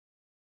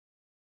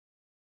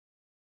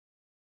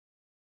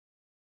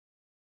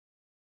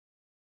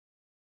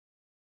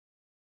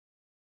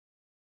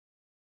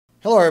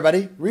Hello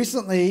everybody.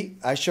 Recently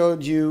I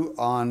showed you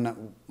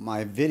on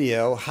my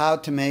video how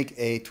to make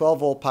a 12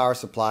 volt power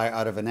supply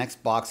out of an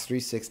Xbox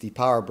 360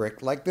 power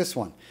brick like this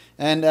one.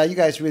 And you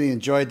guys really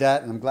enjoyed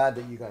that, and I'm glad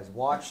that you guys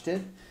watched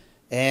it.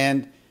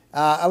 And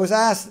I was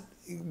asked,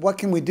 what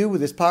can we do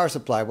with this power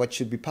supply? What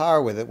should we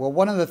power with it? Well,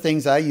 one of the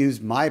things I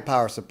use my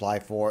power supply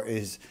for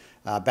is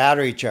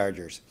battery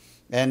chargers.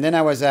 And then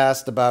I was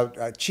asked about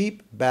a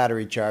cheap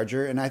battery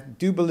charger, and I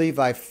do believe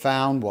I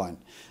found one.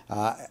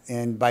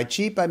 And by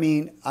cheap, I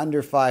mean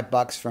under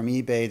 $5 from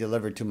eBay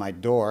delivered to my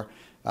door.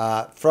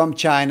 From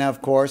China,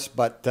 of course,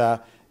 but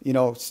you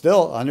know,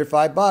 still under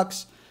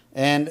 $5.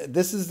 And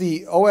this is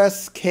the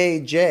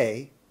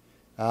OSKJ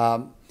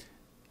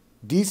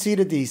DC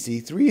to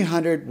DC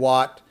 300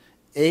 watt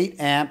 8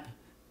 amp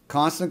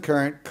constant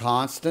current,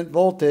 constant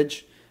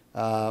voltage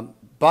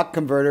buck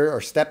converter or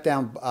step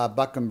down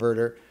buck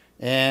converter.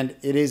 And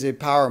it is a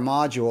power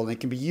module, and it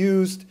can be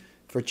used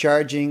for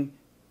charging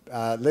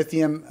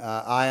lithium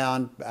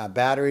ion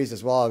batteries,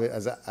 as well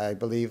as, I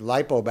believe,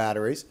 LiPo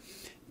batteries,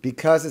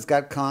 because it's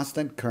got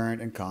constant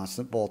current and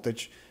constant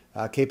voltage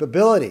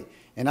capability.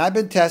 And I've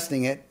been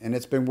testing it, and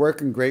it's been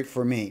working great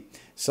for me.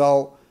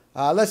 So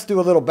let's do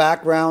a little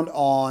background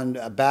on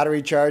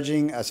battery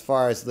charging as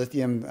far as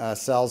lithium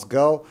cells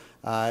go.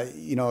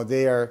 You know,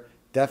 they are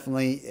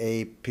definitely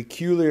a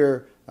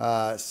peculiar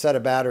set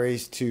of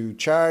batteries to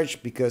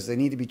charge because they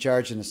need to be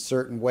charged in a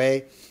certain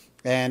way.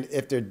 And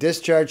if they're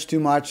discharged too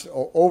much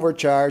or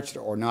overcharged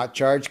or not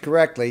charged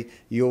correctly,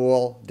 you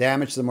will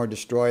damage them or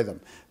destroy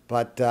them.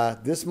 But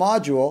this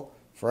module,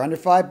 for under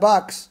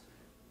 $5,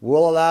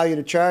 will allow you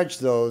to charge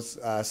those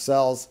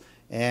cells,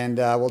 and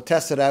we'll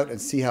test it out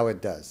and see how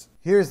it does.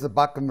 Here's the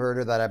buck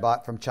converter that I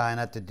bought from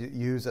China to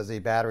use as a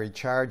battery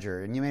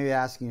charger. And you may be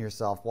asking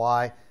yourself,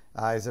 why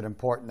is it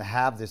important to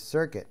have this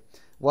circuit?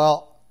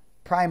 Well,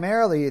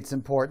 primarily it's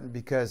important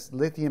because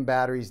lithium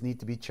batteries need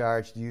to be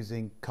charged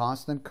using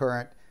constant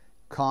current,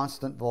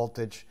 constant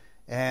voltage,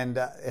 and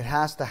it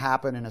has to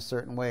happen in a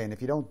certain way. And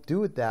if you don't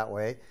do it that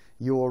way,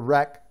 you will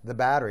wreck the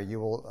battery. You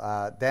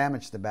will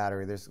damage the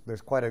battery.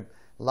 There's quite a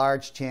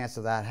large chance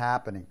of that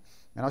happening.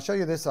 And I'll show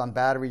you this on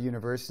Battery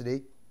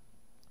University.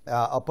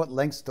 I'll put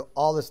links to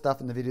all this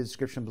stuff in the video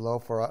description below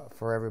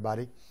for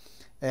everybody.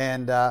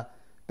 And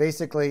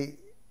basically,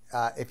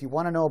 if you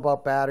want to know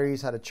about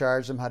batteries, how to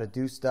charge them, how to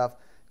do stuff,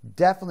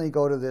 definitely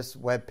go to this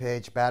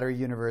webpage, Battery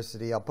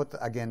University. I'll put,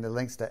 again, the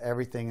links to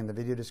everything in the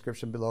video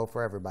description below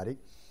for everybody.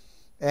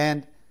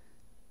 And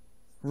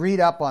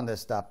read up on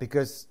this stuff,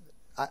 because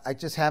I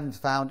just haven't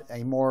found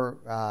a more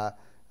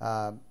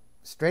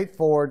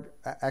straightforward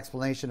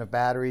explanation of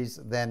batteries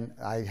than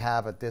I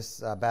have at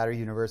this Battery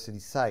University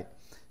site.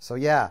 So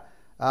yeah,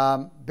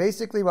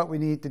 basically what we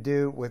need to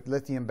do with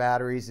lithium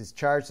batteries is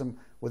charge them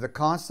with a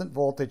constant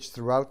voltage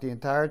throughout the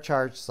entire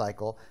charge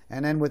cycle,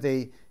 and then with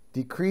a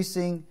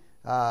decreasing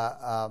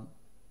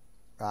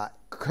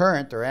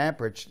current or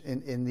amperage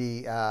in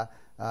the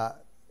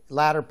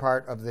latter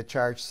part of the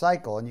charge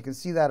cycle. And you can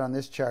see that on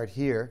this chart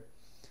here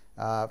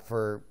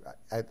for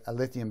a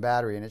lithium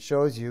battery, and it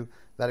shows you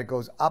that it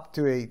goes up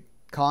to a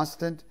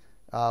constant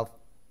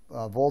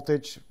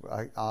voltage,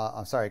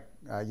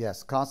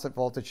 constant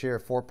voltage here,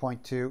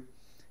 4.2.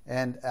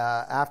 And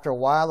after a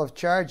while of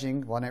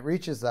charging, when it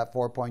reaches that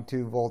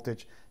 4.2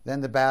 voltage,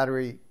 then the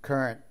battery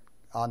current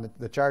on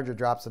the charger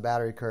drops the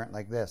battery current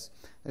like this.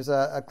 There's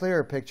a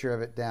clearer picture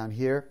of it down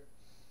here.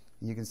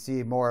 You can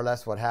see more or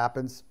less what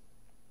happens.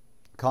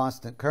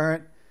 Constant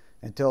current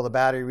until the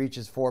battery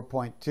reaches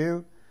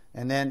 4.2,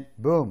 and then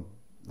boom,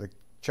 the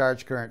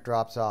charge current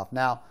drops off.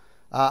 Now,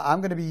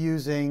 I'm going to be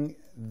using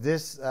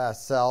this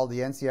cell, the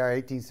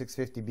NCR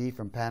 18650B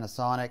from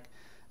Panasonic,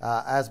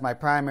 as my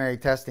primary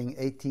testing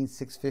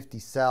 18650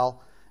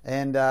 cell.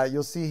 And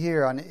you'll see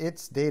here on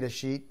its data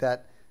sheet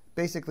that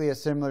basically a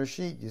similar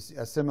sheet, you see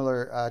a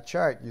similar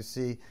chart. You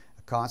see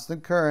a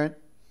constant current,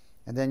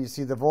 and then you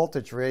see the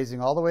voltage raising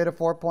all the way to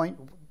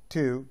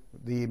 4.2,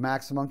 the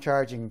maximum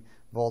charging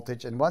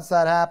voltage. And once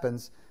that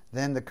happens,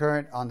 then the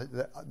current on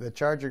the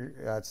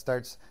charger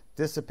starts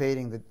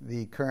dissipating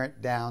the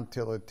current down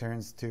till it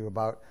turns to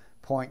about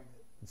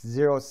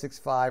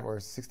 0.065 or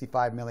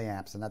 65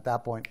 milliamps, and at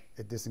that point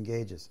it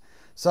disengages.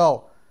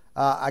 So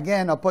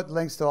again, I'll put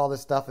links to all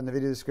this stuff in the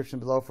video description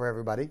below for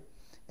everybody.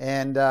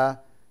 And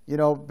you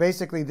know,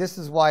 basically this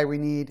is why we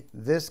need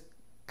this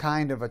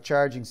kind of a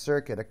charging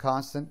circuit, a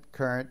constant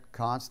current,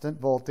 constant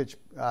voltage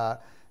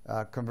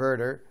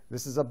converter.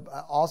 This is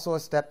also a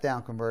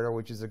step-down converter,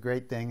 which is a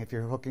great thing if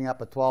you're hooking up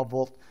a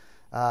 12-volt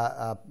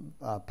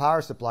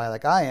power supply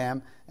like I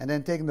am, and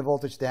then taking the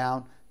voltage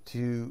down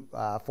to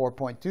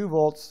 4.2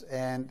 volts.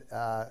 And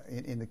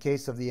in the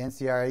case of the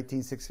NCR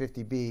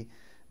 18650B,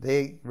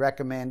 they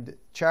recommend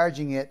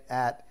charging it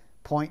at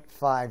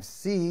 0.5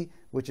 C,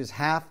 which is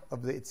half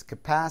of its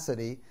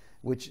capacity,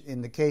 which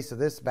in the case of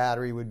this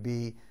battery would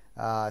be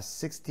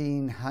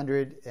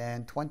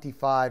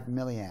 1625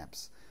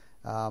 milliamps.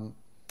 I'm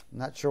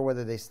not sure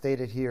whether they state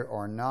it here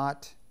or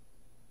not.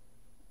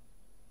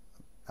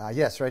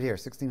 Yes, right here,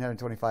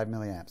 1625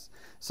 milliamps.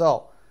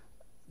 So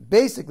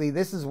basically,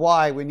 this is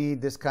why we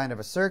need this kind of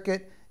a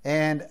circuit.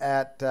 And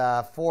at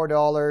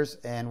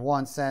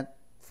 $4.01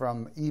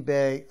 from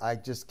eBay, I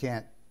just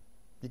can't,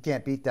 you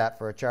can't beat that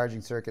for a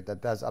charging circuit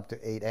that does up to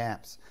 8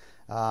 amps.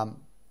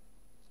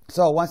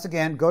 So once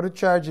again, go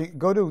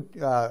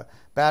to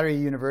Battery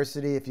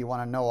University if you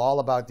want to know all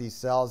about these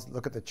cells.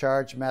 Look at the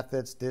charge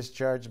methods,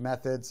 discharge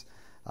methods,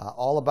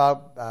 all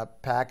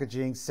about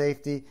packaging,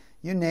 safety,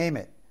 you name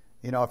it.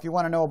 You know, if you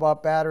want to know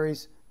about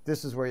batteries,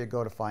 this is where you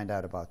go to find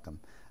out about them.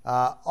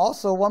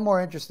 Also, one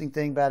more interesting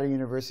thing Battery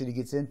University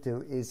gets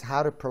into is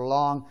how to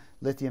prolong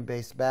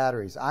lithium-based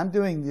batteries. I'm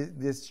doing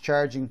this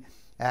charging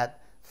at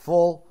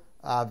full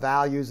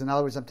values. In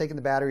other words, I'm taking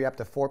the battery up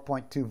to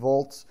 4.2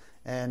 volts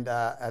and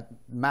at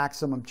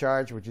maximum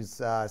charge, which is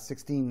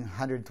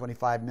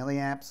 1625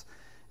 milliamps,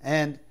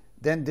 and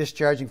then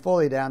discharging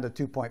fully down to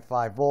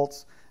 2.5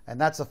 volts, and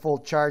that's a full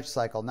charge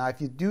cycle. Now, if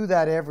you do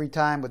that every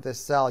time with this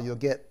cell, you'll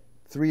get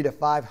 300 to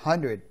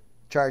 500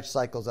 charge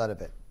cycles out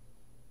of it,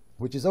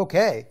 which is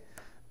okay.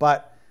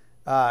 But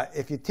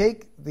if you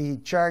take the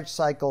charge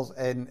cycles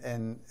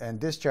and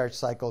discharge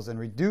cycles and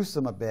reduce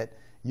them a bit,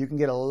 you can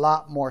get a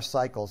lot more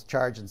cycles,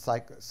 charge and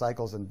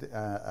cycles and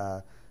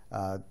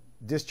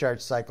discharge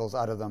cycles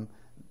out of them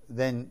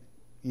than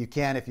you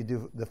can if you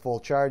do the full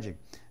charging.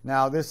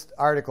 Now, this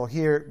article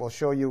here will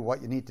show you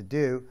what you need to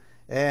do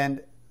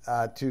and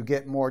to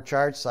get more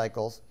charge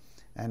cycles.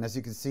 And as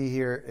you can see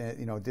here,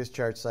 you know,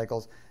 discharge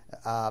cycles.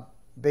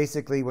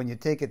 Basically, when you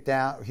take it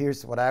down,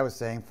 here's what I was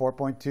saying: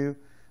 4.2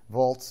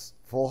 volts,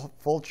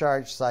 full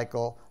charge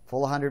cycle,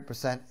 full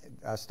 100%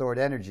 stored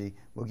energy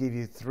will give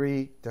you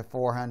 3 to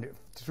 500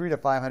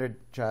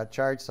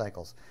 charge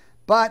cycles.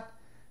 But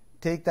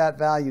take that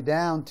value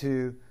down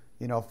to,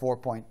 you know,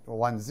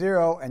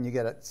 4.10, and you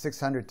get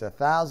 600 to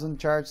 1,000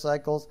 charge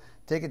cycles.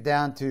 Take it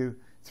down to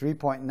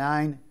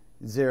 3.90,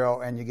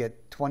 and you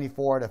get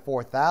 24 to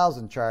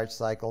 4,000 charge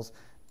cycles.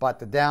 But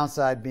the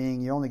downside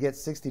being you only get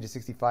 60 to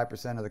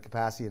 65% of the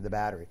capacity of the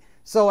battery.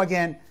 So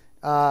again,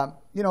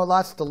 you know,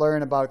 lots to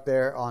learn about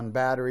there on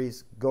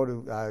batteries. Go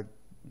to,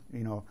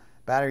 you know,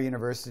 Battery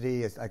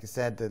University. Like I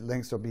said, the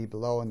links will be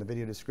below in the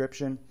video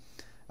description.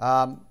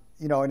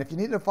 You know, and if you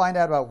need to find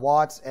out about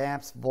watts,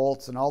 amps,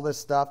 volts, and all this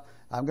stuff,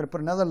 I'm going to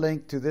put another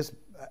link to this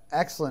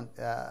excellent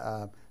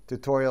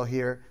tutorial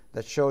here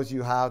that shows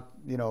you how,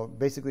 you know,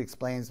 basically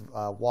explains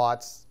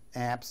watts,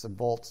 amps, and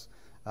volts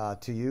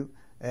to you.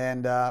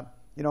 And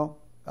you know,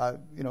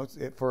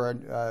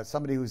 for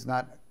somebody who's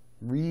not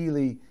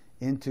really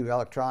into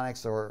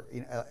electronics or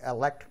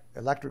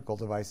electrical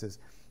devices,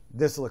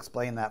 this will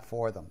explain that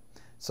for them.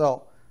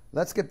 So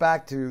let's get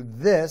back to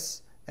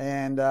this.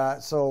 And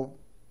so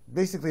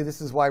basically,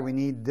 this is why we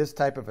need this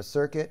type of a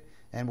circuit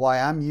and why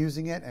I'm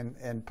using it.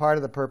 And part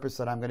of the purpose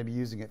that I'm going to be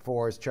using it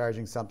for is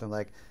charging something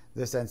like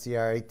this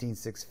NCR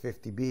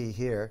 18650B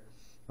here,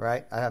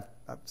 right? I have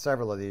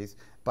several of these,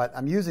 but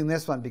I'm using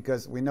this one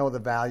because we know the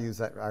values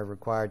that are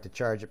required to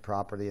charge it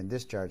properly and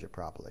discharge it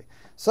properly.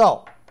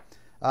 So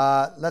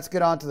let's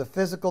get on to the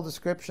physical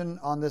description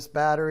on this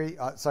battery,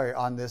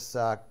 on this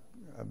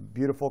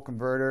beautiful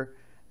converter,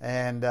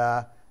 and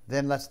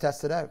then let's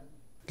test it out.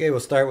 Okay, we'll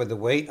start with the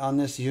weight on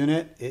this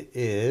unit. It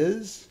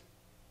is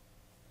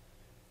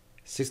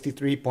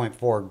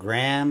 63.4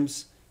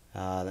 grams.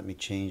 Let me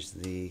change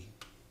the,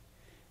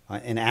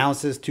 in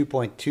ounces,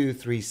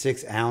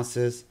 2.236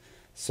 ounces.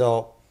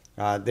 So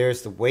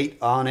there's the weight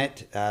on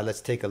it. Let's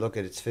take a look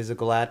at its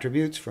physical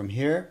attributes from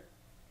here.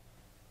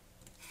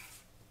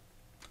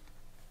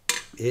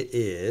 It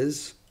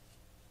is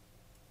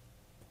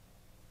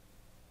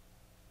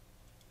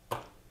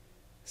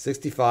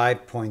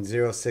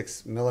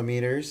 65.06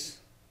 millimeters.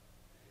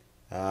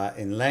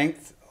 In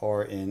length,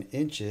 or in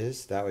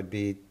inches, that would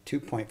be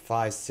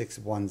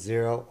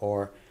 2.5610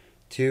 or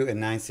 2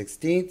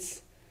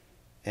 9/16.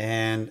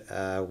 And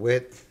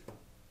width,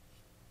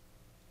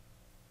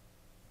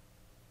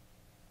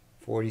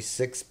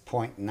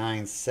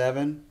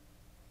 46.97.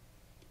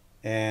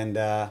 And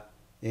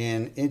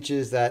in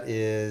inches, that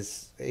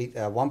is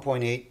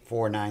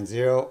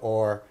 1.8490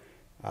 or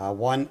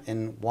 1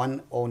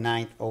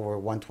 109th over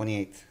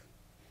 1/28.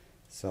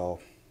 So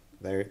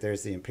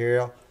there's the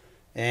imperial.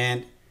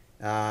 And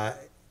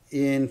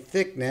in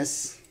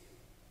thickness,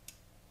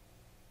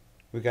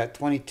 we got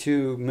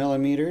 22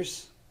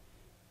 millimeters,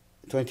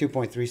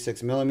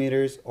 22.36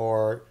 millimeters,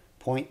 or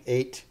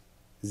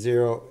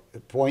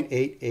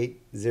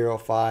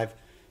 0.8805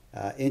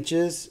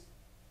 inches,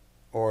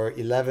 or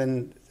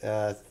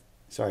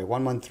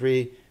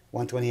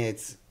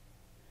 113/128.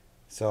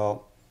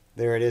 So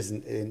there it is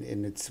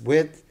in its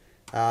width.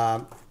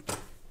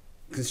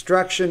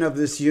 Construction of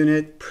this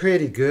unit,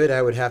 pretty good,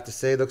 I would have to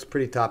say. Looks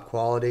pretty top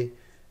quality.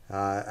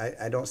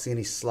 I don't see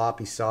any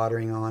sloppy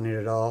soldering on it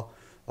at all.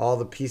 All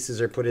the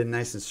pieces are put in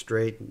nice and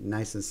straight,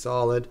 nice and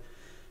solid.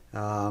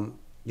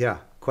 Yeah,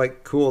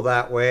 quite cool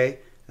that way.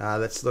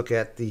 Let's look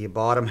at the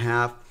bottom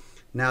half.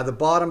 Now the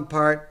bottom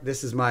part,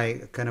 this is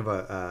my kind of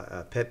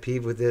a pet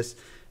peeve with this.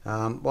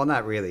 Well,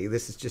 not really.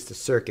 This is just a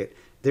circuit.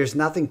 There's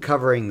nothing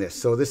covering this.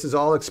 So this is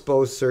all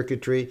exposed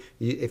circuitry.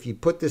 If you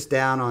put this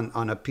down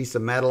on a piece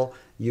of metal,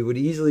 you would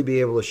easily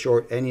be able to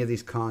short any of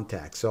these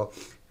contacts. So,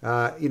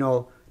 you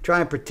know,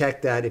 try and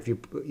protect that if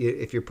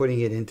you're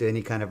putting it into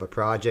any kind of a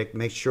project.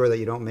 Make sure that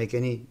you don't make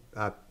any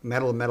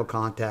metal-to-metal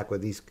contact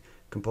with these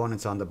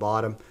components on the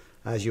bottom,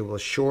 as you will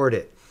short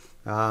it.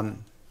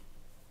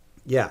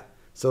 Yeah,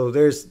 so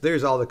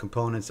there's all the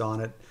components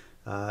on it.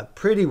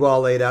 Pretty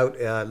well laid out.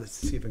 Let's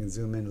see if I can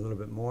zoom in a little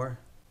bit more.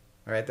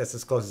 All right, that's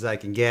as close as I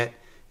can get,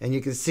 and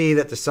you can see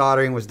that the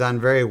soldering was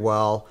done very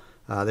well.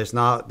 There's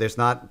not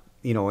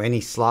you know, any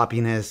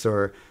sloppiness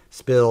or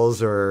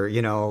spills or,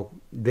 you know,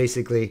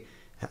 basically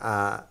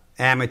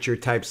amateur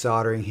type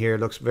soldering here. It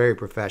looks very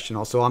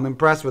professional. So I'm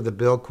impressed with the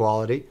build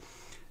quality.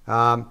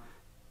 On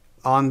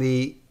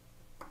the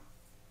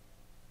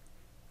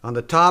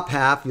top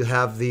half, you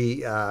have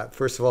the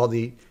first of all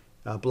the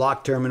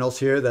block terminals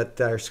here that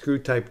are screw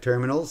type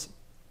terminals,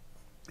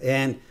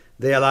 and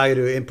they allow you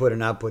to input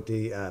and output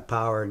the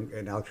power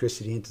and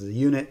electricity into the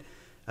unit.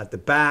 At the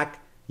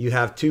back, you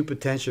have two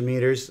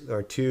potentiometers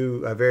or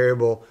two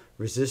variable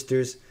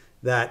resistors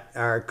that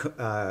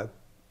are,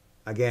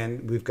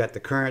 again, we've got the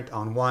current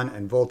on one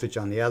and voltage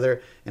on the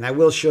other. And I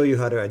will show you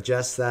how to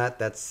adjust that.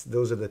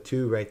 Those are the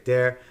two right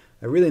there.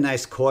 A really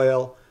nice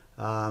coil.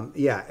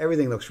 Yeah,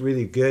 everything looks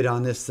really good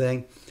on this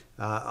thing.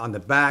 On the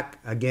back,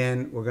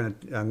 again,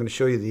 I'm gonna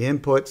show you the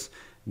inputs.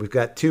 We've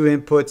got two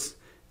inputs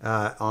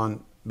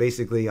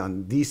basically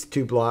on these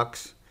two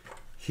blocks.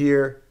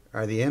 Here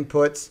are the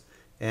inputs,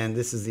 and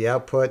this is the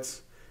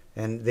outputs,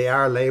 and they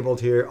are labeled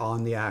here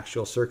on the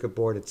actual circuit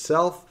board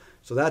itself,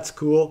 so that's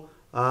cool.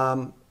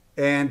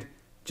 And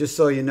just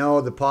so you know,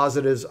 the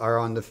positives are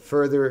on the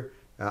further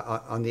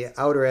on the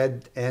outer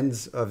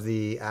ends of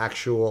the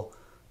actual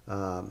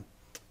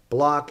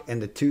block,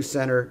 and the two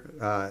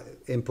center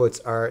inputs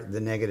are the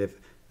negative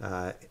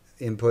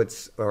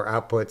inputs or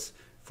outputs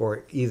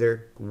for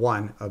either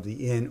one of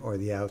the in or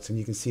the outs, and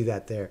you can see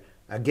that there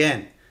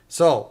again.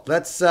 So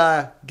let's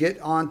get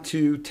on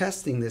to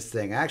testing this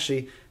thing.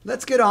 Actually,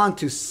 let's get on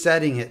to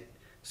setting it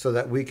so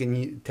that we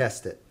can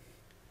test it.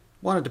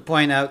 Wanted to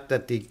point out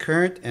that the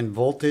current and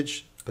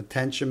voltage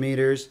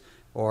potentiometers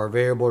or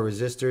variable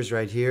resistors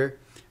right here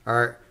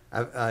are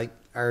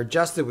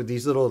adjusted with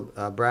these little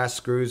brass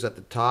screws at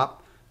the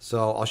top.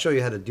 So I'll show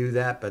you how to do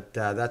that, but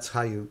that's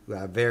how you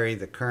vary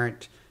the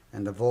current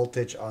and the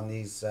voltage on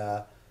these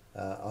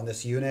on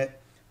this unit.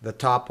 The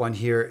top one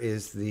here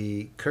is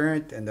the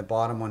current and the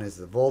bottom one is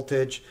the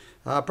voltage.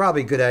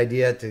 Probably a good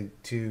idea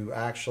to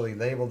actually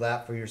label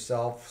that for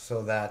yourself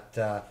so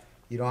that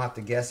you don't have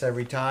to guess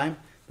every time.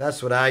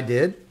 That's what I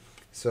did.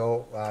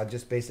 So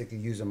just basically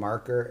use a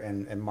marker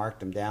and mark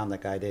them down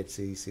like I did.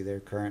 So you see their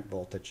current,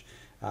 voltage,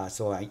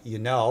 you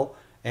know.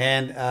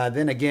 And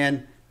then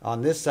again,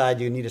 on this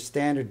side, you need a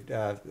standard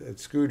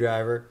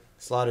screwdriver,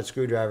 slotted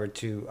screwdriver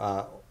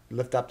to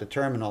lift up the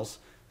terminals.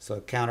 So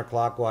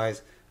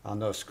counterclockwise on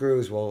those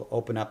screws will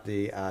open up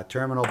the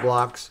terminal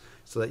blocks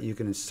so that you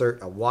can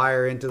insert a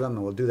wire into them,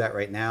 and we'll do that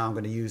right now. I'm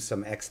going to use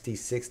some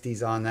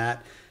XT60s on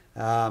that.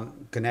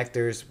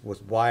 Connectors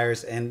with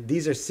wires, and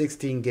these are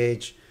 16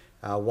 gauge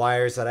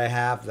wires that I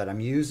have that I'm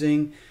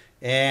using.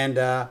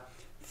 And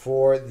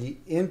for the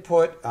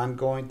input, I'm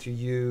going to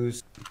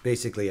use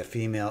basically a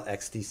female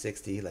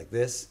XT60 like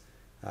this.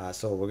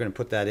 So we're going to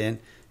put that in,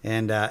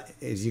 and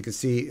as you can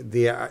see,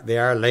 they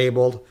are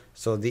labeled.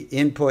 So the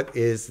input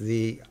is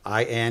the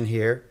IN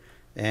here,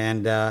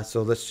 and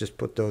so let's just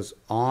put those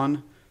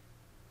on.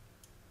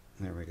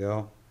 There we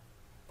go,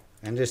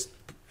 and just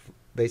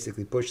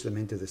basically push them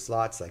into the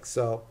slots like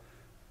so,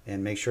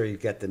 and make sure you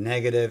get the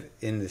negative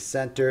in the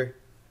center,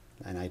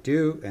 and I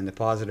do, and the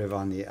positive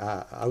on the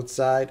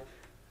outside.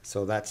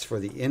 So that's for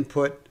the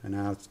input, and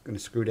now it's going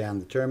to screw down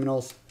the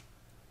terminals.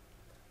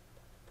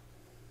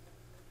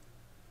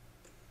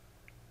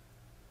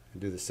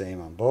 Do the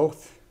same on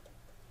both,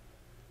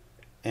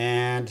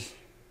 and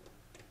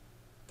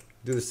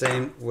do the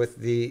same with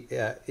the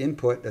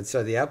input, and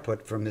so the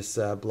output from this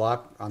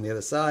block on the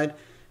other side.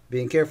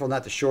 Being careful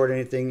not to short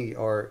anything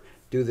or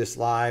do this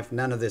live.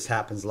 None of this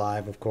happens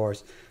live, of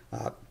course.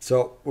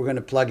 So we're going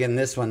to plug in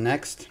this one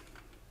next.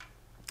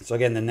 So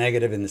again, the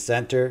negative in the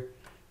center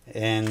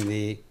and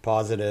the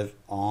positive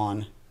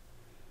on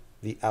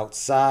the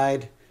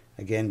outside.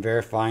 Again,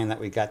 verifying that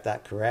we got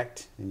that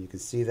correct, and you can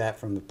see that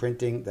from the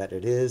printing that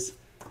it is.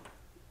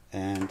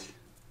 And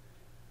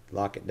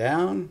lock it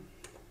down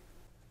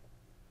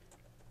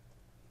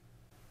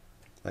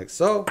like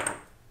so.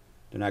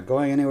 They're not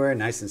going anywhere,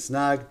 nice and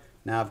snug.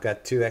 Now I've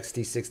got two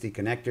XT60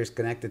 connectors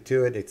connected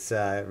to it. It's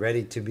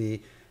ready to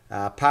be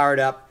powered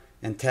up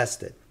and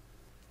tested.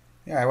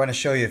 Yeah, I want to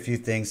show you a few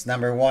things.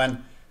 Number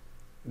one,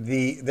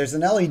 there's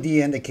an LED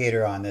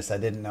indicator on this. I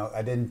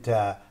didn't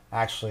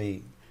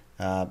actually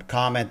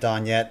comment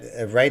on yet.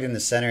 Right in the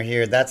center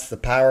here, that's the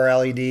power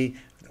LED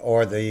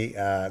or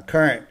the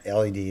current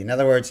LED. In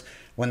other words,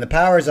 when the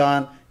power's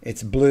on,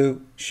 it's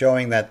blue,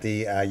 showing that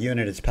the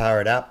unit is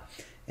powered up.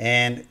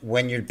 And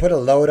when you put a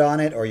load on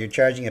it or you're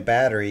charging a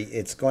battery,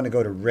 it's going to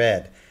go to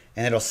red.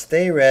 And it'll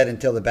stay red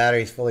until the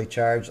battery is fully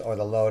charged or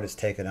the load is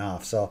taken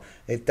off. So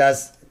it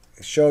does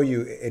show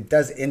you, it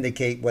does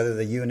indicate whether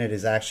the unit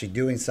is actually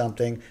doing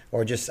something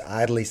or just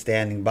idly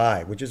standing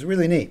by, which is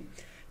really neat.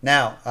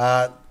 Now,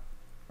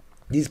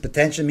 these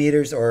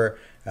potentiometers or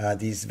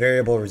these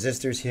variable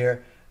resistors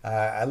here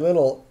are a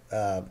little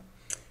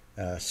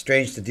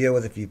strange to deal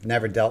with if you've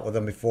never dealt with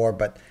them before,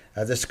 but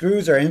the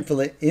screws are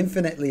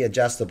infinitely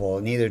adjustable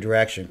in either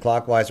direction,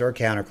 clockwise or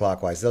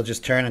counterclockwise. They'll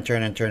just turn and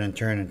turn and turn and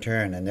turn and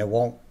turn, and they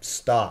won't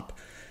stop.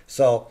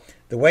 So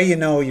the way you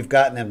know you've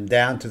gotten them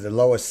down to the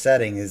lowest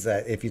setting is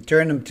that if you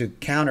turn them to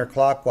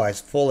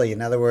counterclockwise fully, in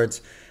other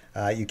words,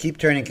 you keep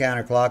turning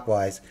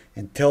counterclockwise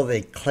until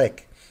they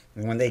click.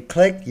 And when they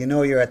click, you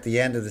know you're at the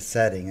end of the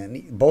setting.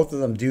 And both of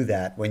them do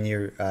that when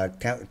you're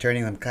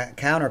turning them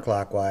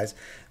counterclockwise.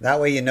 That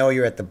way you know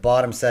you're at the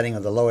bottom setting or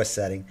the lowest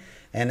setting.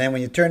 And then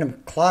when you turn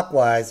them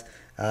clockwise,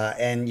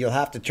 and you'll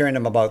have to turn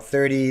them about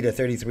 30 to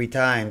 33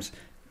 times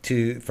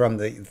from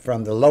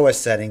the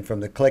lowest setting, from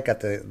the click at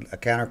the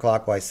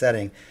counterclockwise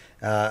setting.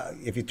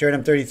 If you turn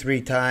them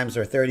 33 times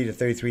or 30 to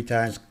 33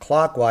 times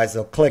clockwise,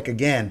 they'll click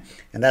again,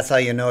 and that's how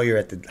you know you're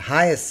at the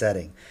highest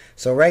setting.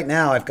 So right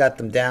now I've got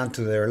them down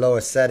to their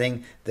lowest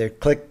setting. They're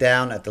clicked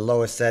down at the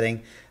lowest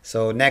setting.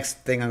 So next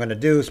thing I'm going to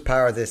do is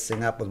power this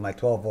thing up with my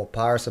 12-volt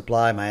power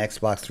supply, my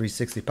Xbox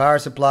 360 power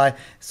supply,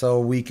 so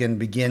we can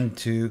begin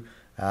to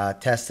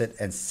test it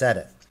and set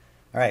it.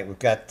 All right, we've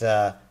got,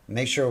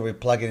 make sure we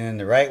plug it in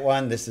the right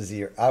one. This is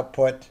your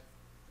output,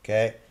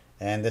 okay?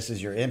 And this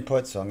is your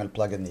input, so I'm going to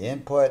plug in the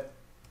input.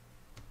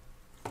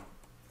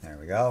 There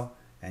we go.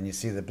 And you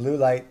see the blue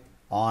light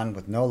on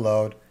with no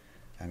load.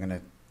 I'm going to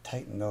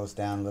tighten those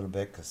down a little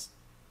bit because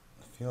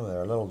I feel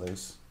they're a little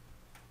loose.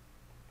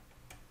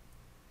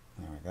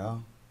 There we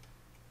go.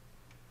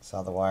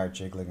 Saw the wire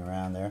jiggling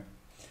around there.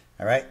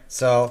 All right,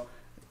 so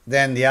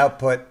then the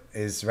output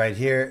is right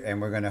here,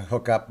 and we're going to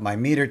hook up my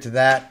meter to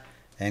that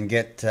and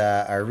get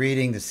our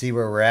reading to see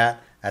where we're at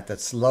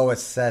the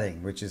lowest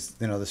setting, which is,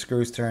 you know, the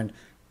screws turned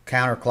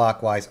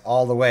counterclockwise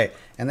all the way.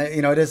 And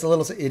you know, it is a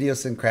little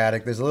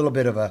idiosyncratic. There's a little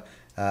bit of a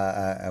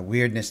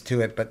weirdness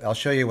to it, but I'll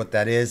show you what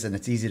that is, and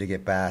it's easy to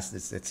get past.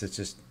 It's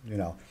just, you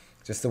know,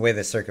 just the way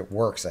the circuit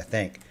works, I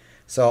think.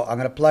 So I'm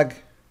going to plug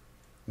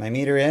my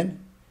meter in,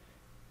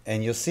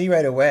 and you'll see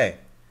right away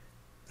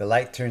the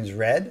light turns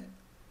red,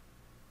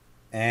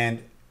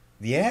 and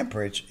the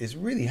amperage is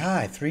really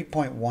high,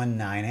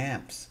 3.19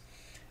 amps.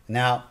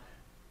 Now,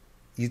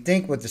 you'd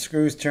think with the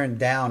screws turned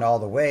down all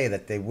the way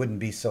that they wouldn't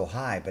be so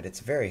high, but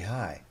it's very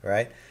high,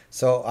 right?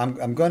 So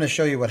I'm going to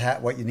show you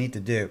what you need to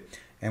do.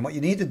 And what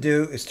you need to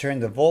do is turn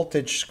the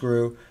voltage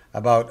screw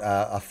about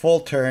a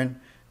full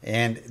turn,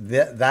 and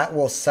that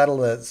will settle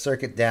the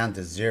circuit down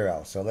to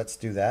 0. So let's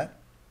do that.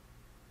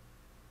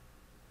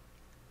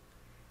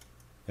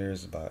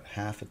 There's about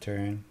half a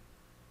turn.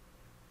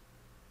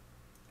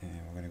 And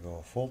we're going to go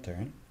a full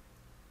turn.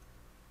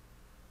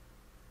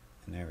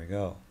 And there we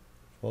go.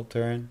 Full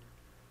turn.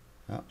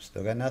 Oh,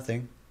 still got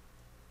nothing.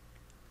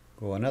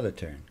 Go another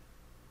turn.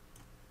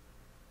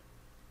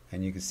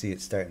 And you can see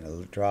it's starting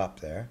to drop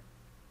there.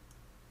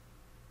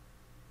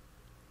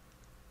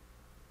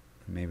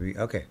 Maybe,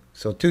 okay,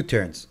 so 2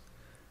 turns.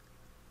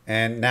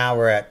 And now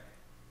we're at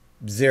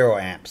 0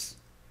 amps.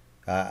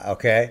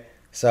 Okay,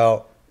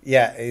 so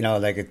yeah, you know,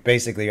 like it's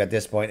basically at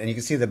this point, and you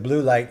can see the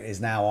blue light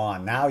is now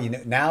on. Now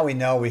now we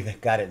know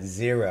we've got it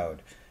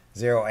zeroed.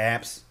 0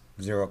 amps,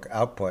 0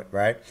 output,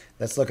 right?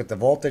 Let's look at the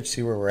voltage,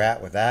 see where we're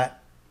at with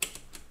that.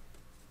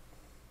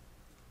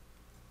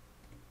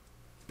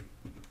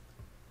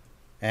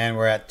 And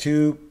we're at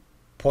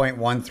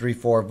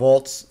 2.134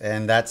 volts,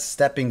 and that's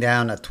stepping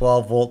down a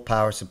 12-volt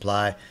power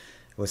supply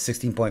with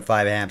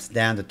 16.5 amps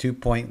down to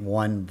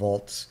 2.1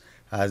 volts,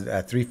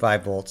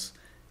 35 volts,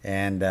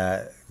 and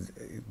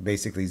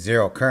basically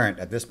 0 current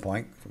at this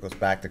point. If it goes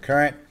back to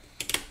current,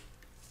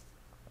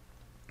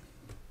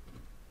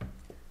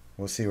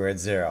 we'll see we're at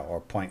 0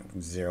 or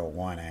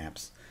 0.01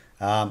 amps.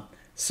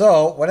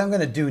 So what I'm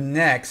going to do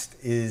next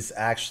is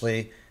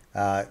actually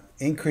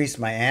increase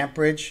my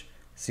amperage,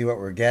 see what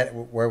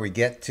where we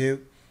get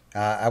to.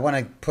 I want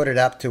to put it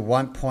up to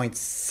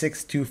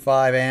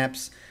 1.625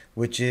 amps,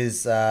 which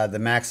is the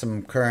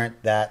maximum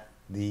current that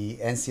the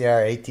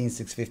NCR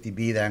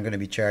 18650B that I'm going to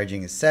be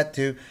charging is set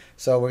to.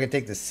 So we're going to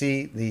take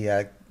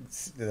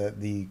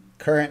the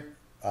current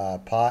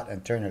pot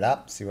and turn it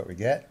up, see what we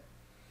get.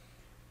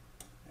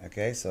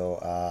 Okay,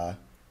 so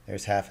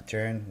there's half a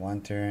turn,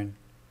 1 turn,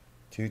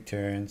 2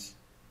 turns,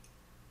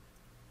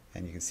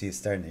 and you can see it's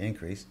starting to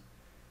increase.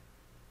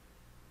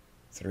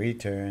 3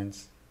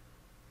 turns.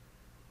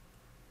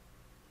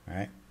 All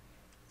right,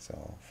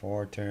 so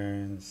 4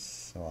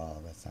 turns.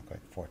 Well, that's not quite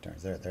 4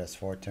 turns. There's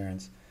 4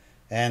 turns,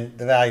 and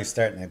the value's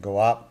starting to go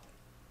up.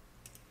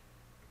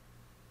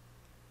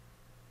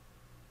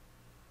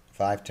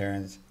 5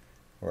 turns.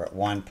 We're at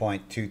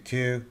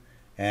 1.22,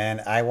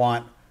 and I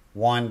want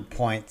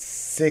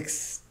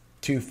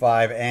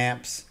 1.625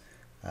 amps.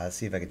 Let's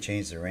see if I can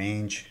change the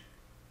range.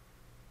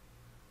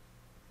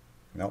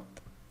 Nope.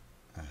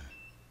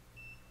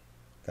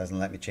 Doesn't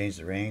let me change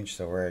the range,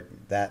 so we're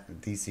at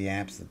that DC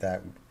amps at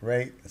that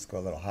rate. Let's go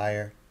a little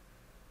higher.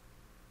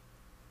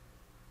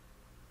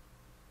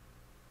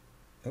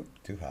 Oh,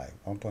 too high.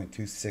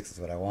 1.26 is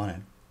what I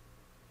wanted.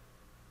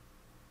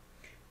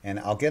 And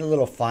I'll get a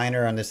little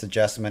finer on this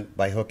adjustment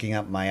by hooking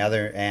up my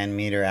other AND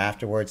meter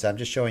afterwards. I'm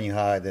just showing you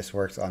how this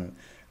works on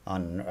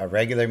a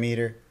regular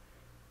meter.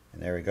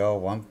 And there we go,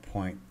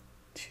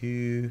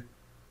 1.2.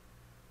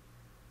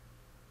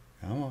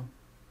 Come on,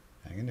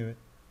 I can do it.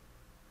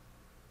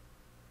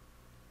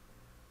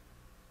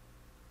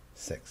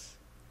 6.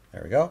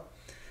 There we go.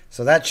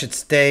 So that should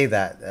stay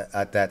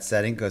at that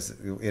setting, because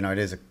you know it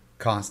is a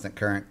constant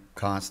current,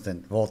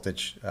 constant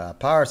voltage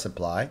power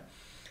supply.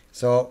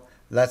 So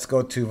let's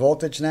go to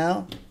voltage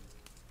now,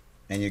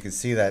 and you can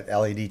see that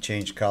LED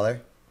changed color.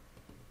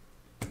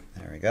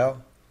 There we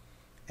go.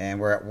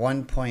 And we're at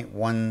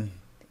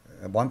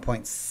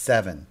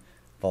 1.7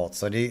 volts.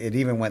 So it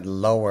even went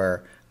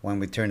lower when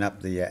we turn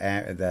up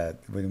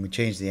when we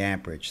change the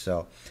amperage.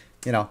 So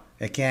you know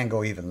it can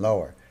go even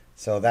lower.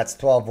 So that's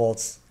 12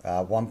 volts,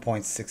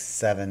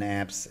 1.67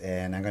 amps,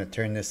 and I'm going to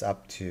turn this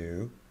up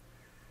to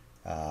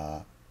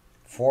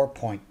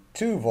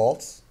 4.2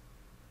 volts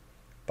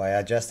by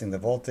adjusting the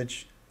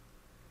voltage.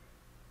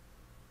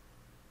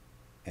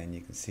 And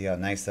you can see how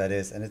nice that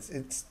is. And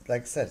it's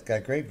like I said, it's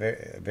got great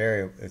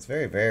it's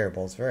very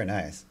variable. It's very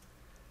nice.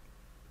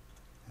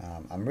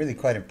 I'm really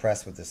quite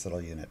impressed with this little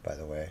unit, by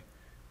the way.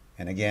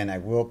 And again, I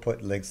will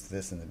put links to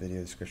this in the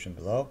video description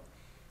below.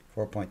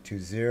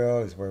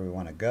 4.20 is where we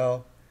want to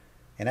go.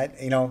 And I,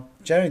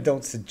 generally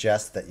don't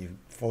suggest that you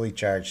fully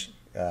charge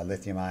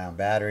lithium-ion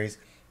batteries.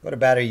 Go to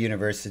Battery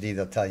University.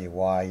 They'll tell you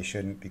why you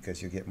shouldn't,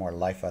 because you get more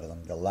life out of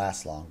them. They'll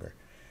last longer.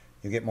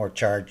 You get more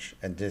charge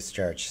and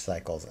discharge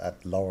cycles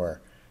at lower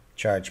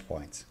charge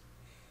points.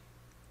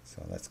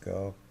 So let's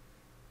go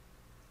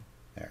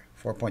there,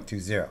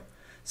 4.20.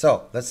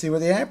 So let's see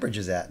where the amperage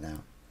is at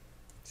now.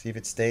 See if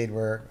it stayed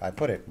where I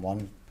put it,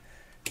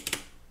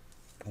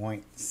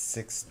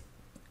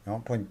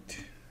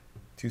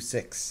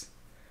 1.26.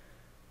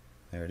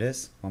 There it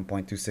is,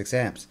 1.26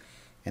 amps.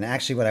 And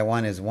actually what I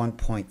want is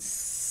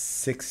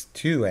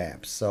 1.62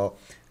 amps. So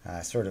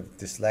sort of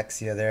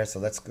dyslexia there. So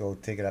let's go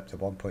take it up to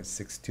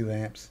 1.62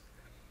 amps.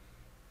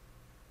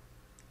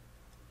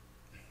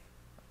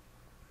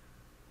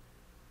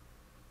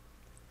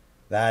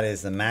 That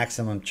is the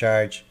maximum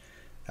charge,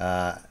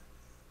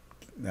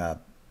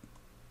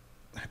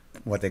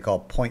 what they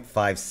call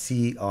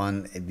 0.5C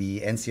on the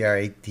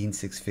NCR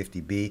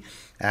 18650B.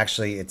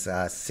 Actually, it's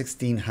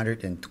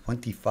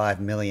 1625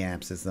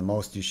 milliamps is the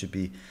most you should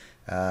be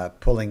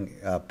pumping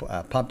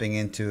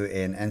into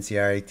an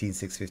NCR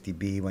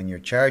 18650B when you're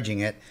charging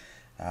it.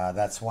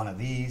 That's one of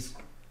these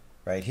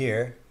right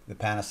here, the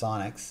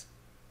Panasonic's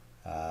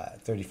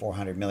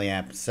 3400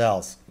 milliamp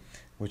cells,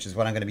 which is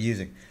what I'm going to be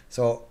using.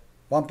 So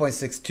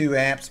 1.62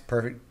 amps,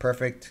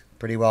 perfect,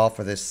 pretty well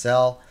for this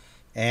cell.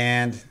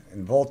 And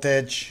in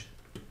voltage,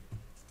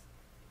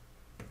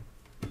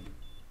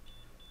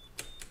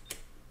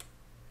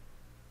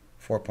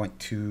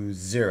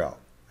 4.20,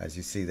 as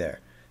you see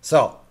there.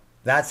 So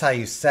that's how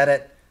you set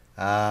it.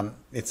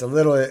 It's a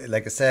little,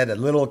 like I said, a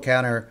little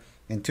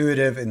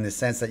counterintuitive in the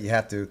sense that you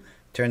have to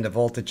turn the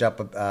voltage up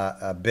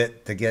a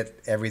bit to get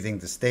everything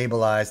to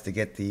stabilize, to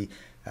get the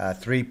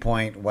 3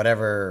 point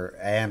whatever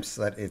amps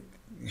that it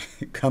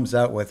comes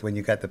out with when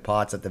you got the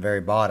pots at the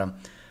very bottom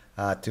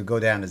to go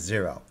down to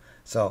 0.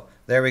 So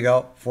there we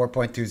go,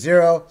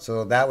 4.20.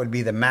 So that would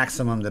be the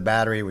maximum the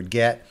battery would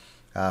get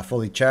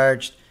fully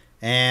charged.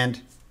 And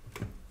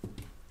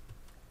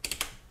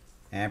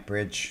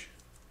amperage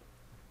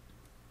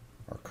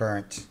or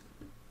current,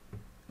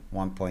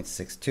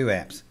 1.62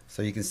 amps.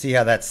 So you can see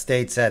how that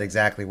stayed set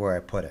exactly where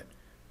I put it.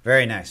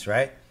 Very nice,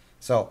 right?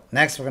 So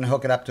next we're going to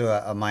hook it up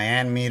to my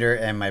AND meter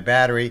and my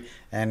battery,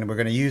 and we're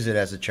going to use it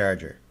as a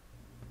charger.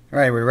 All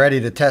right, we're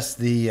ready to test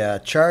the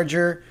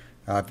charger.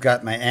 I've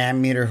got my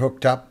AND meter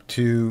hooked up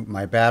to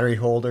my battery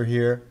holder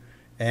here,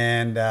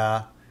 and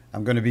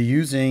I'm going to be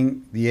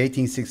using the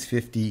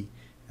 18650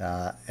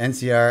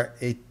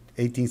 NCR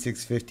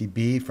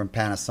 18650B from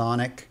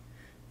Panasonic,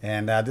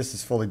 and this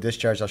is fully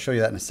discharged. I'll show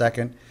you that in a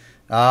second.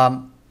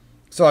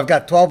 So I've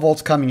got 12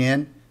 volts coming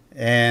in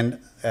and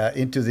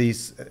into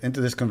this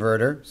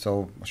converter.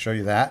 So I'll show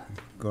you that.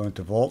 Go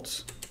into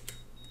volts.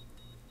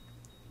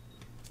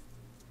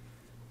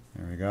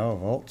 There we go,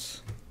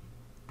 volts.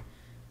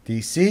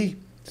 DC.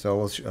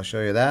 So I'll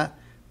show you that.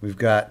 We've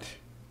got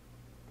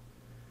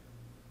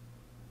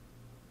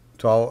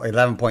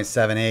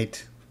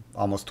 11.78,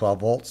 almost 12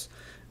 volts.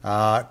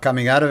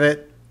 Coming out of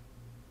it,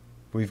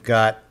 we've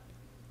got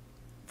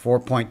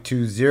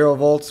 4.20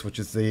 volts, which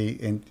is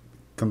the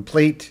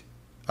complete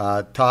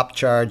top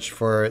charge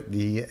for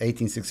the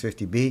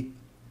 18650B.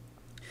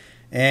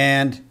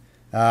 And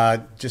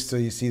just so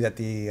you see that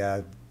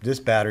this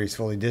battery is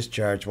fully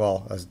discharged,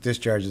 well, as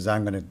discharged as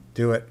I'm going to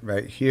do it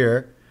right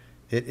here,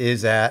 it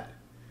is at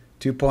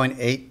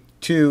 2.8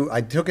 2.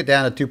 I took it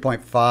down to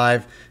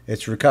 2.5.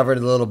 It's recovered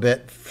a little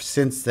bit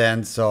since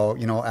then, so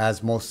you know,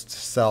 as most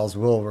cells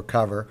will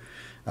recover.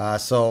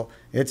 So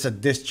it's a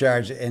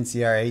discharge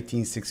NCR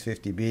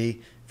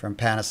 18650B from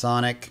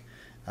Panasonic,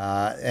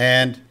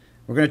 and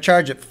we're going to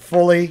charge it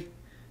fully.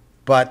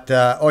 But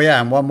oh yeah,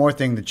 and one more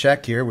thing to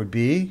check here would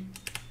be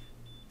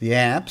the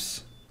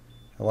amps.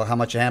 Well, how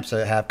much amps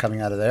I have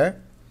coming out of there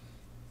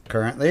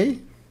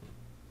currently.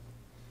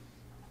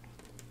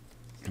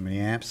 How many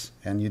amps?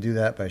 And you do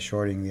that by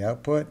shorting the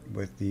output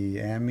with the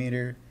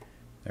ammeter.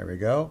 There we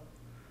go.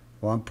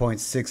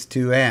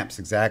 1.62 amps,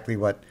 exactly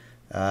what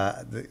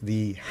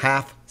the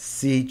half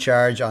C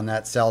charge on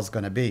that cell is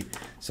going to be.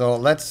 So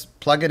let's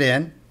plug it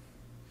in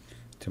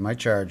to my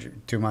charger,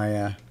 to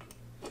my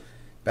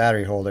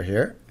battery holder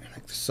here,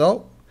 like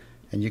so.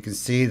 And you can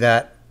see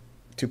that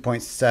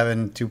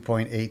 2.7,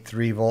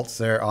 2.83 volts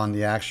there on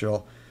the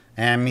actual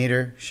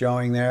ammeter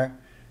showing there.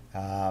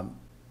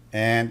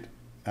 And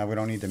we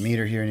don't need the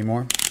meter here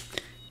anymore.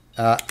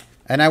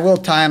 And I will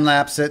time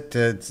lapse it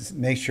to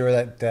make sure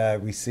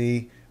that we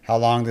see how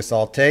long this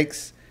all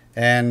takes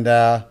and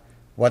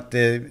what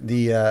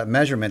the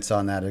measurements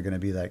on that are going to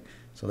be like.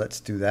 So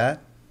let's do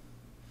that.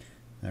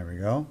 There we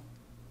go.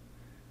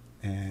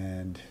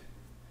 And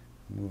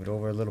move it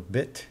over a little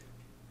bit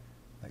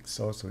like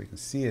so we can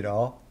see it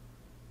all.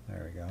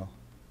 There we go.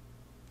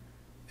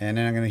 And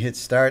then I'm going to hit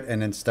start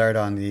and then start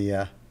on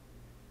the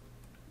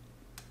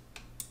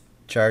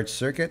charge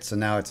circuit. So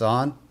now it's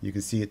on. You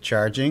can see it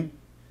charging.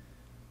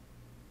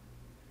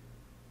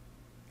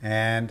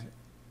 And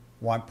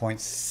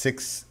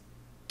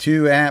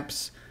 1.62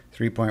 amps,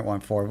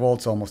 3.14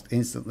 volts almost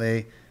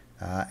instantly.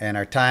 And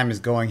our time is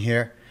going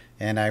here.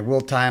 And I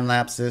will time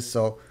lapse this.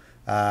 So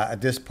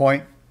at this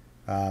point,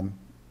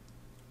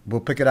 we'll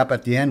pick it up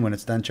at the end when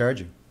it's done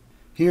charging.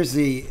 Here's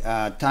the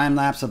time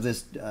lapse of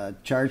this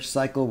charge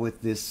cycle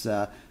with this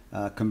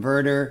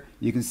converter.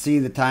 You can see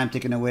the time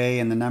ticking away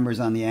and the numbers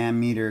on the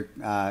ammeter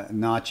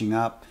notching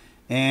up.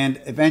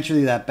 And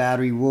eventually that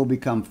battery will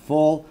become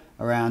full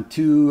around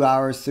 2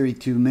 hours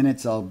 32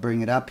 minutes. I'll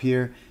bring it up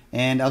here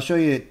and I'll show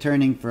you it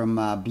turning from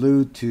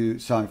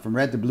from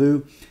red to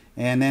blue,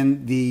 and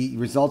then the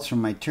results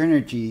from my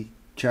Turnergy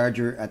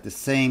charger at the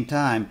same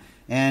time.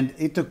 And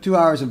it took 2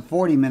 hours and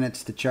 40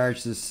 minutes to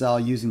charge this cell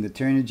using the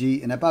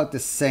Turnergy, and about the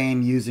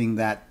same using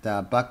that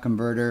buck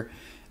converter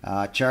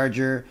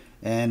charger.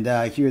 And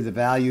here are the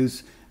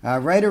values.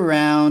 Right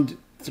around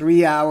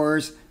 3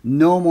 hours,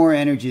 no more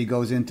energy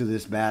goes into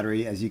this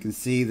battery. As you can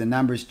see, the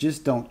numbers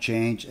just don't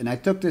change. And I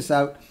took this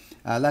out,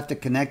 left it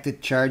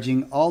connected,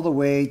 charging all the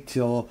way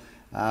till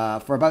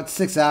for about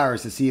 6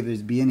 hours to see if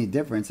there'd be any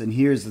difference. And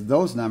here's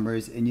those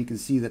numbers, and you can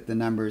see that the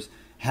numbers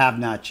have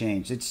not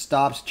changed. It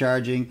stops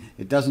charging.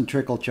 It doesn't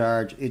trickle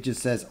charge. It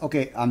just says,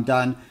 okay, I'm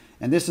done.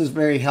 And this is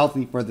very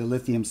healthy for the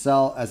lithium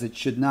cell, as it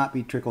should not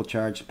be trickle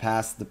charged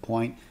past the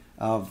point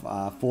of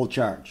full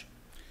charge.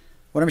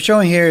 What I'm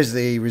showing here is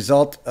the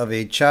result of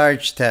a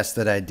charge test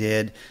that I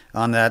did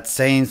on that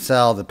same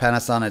cell, the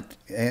Panasonic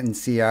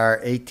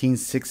NCR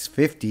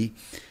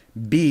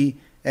 18650B.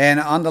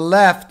 And on the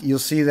left, you'll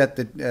see that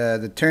the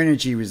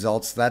Turnergy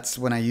results. That's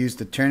when I used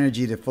the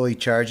Turnergy to fully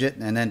charge it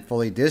and then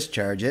fully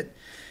discharge it.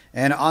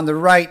 And on the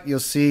right,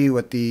 you'll see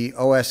what the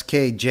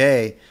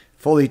OSKJ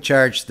fully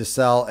charged the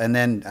cell, and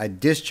then I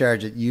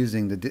discharge it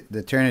using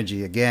the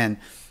Turnergy again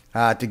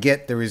to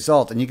get the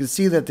result. And you can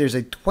see that there's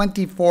a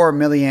 24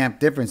 milliamp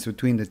difference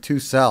between the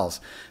two cells,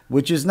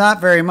 which is not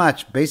very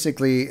much.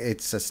 Basically,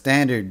 it's a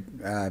standard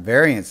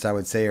variance, I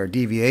would say, or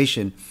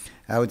deviation.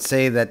 I would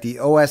say that the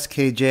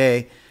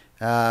OSKJ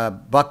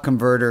buck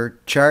converter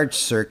charge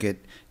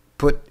circuit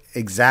put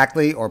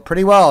exactly, or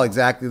pretty well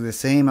exactly, the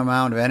same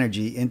amount of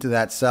energy into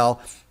that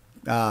cell,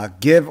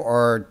 give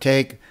or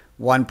take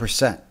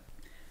 1%.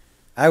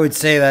 I would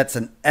say that's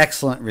an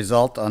excellent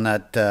result on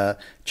that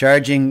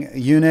charging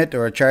unit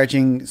or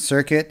charging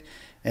circuit.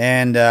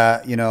 And,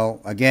 you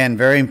know, again,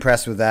 very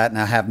impressed with that. And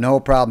I have no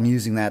problem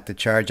using that to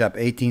charge up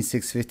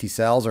 18650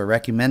 cells, or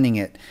recommending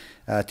it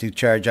to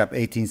charge up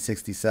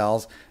 1860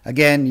 cells.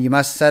 Again, you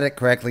must set it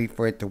correctly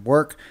for it to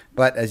work.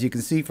 But as you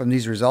can see from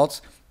these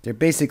results, they're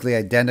basically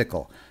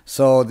identical.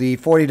 So the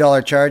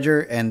 $40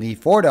 charger and the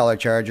 $4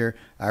 charger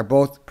are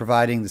both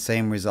providing the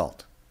same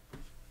result.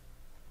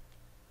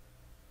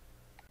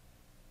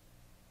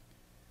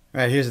 All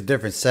right, here's a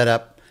different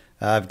setup.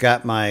 I've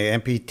got my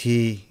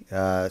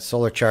MPT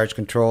solar charge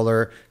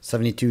controller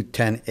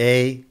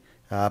 7210A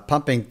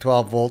pumping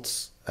 12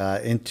 volts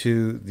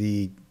into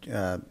the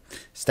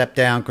step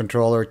down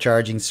controller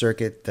charging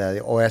circuit,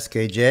 the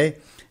OSKJ,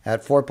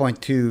 at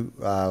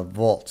 4.2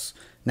 volts.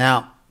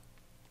 Now,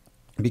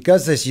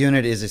 because this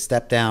unit is a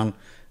step down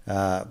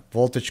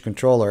voltage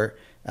controller,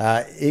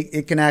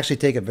 it can actually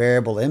take a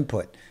variable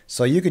input.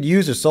 So you could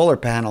use a solar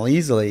panel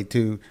easily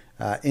to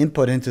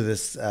input into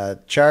this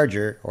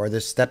charger or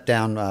this step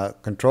down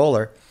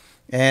controller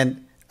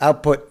and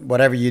output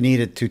whatever you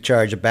needed to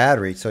charge a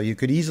battery. So you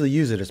could easily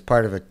use it as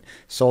part of a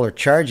solar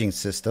charging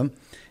system.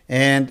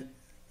 And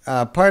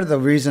part of the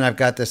reason I've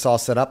got this all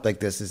set up like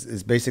this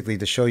is basically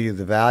to show you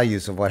the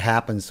values of what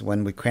happens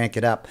when we crank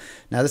it up.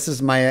 Now this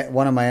is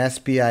one of my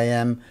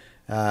SPIM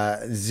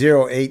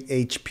 08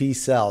 HP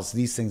cells.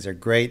 These things are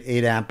great,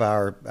 8 amp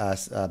hour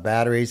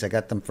batteries. I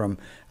got them from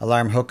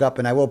Alarm Hookup,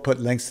 and I will put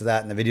links to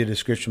that in the video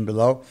description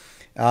below.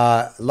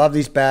 Love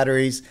these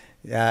batteries.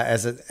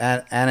 As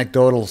an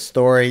anecdotal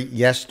story,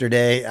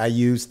 yesterday I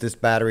used this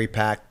battery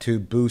pack to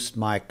boost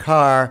my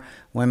car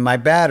when my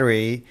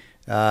battery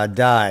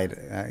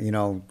died. You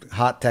know,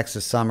 hot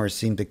Texas summers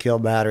seem to kill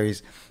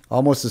batteries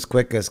almost as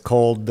quick as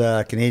cold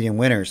Canadian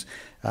winters.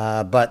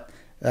 But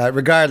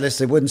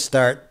regardless, it wouldn't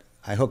start.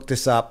 I hooked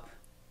this up,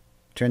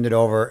 turned it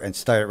over, and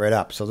started right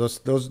up. So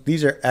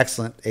these are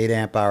excellent 8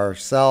 amp hour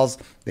cells.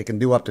 They can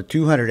do up to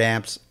 200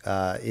 amps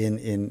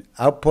in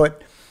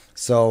output.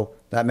 So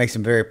that makes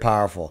them very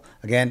powerful.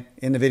 Again,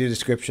 in the video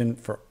description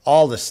for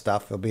all this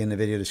stuff, it'll be in the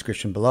video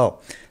description below.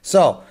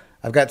 So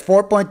I've got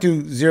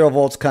 4.20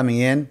 volts coming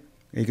in.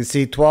 You can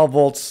see 12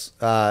 volts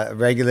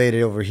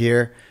regulated over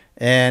here.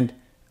 And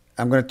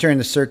I'm going to turn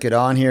the circuit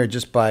on here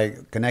just by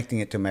connecting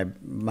it to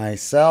my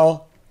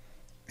cell.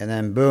 And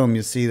then boom,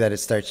 you'll see that it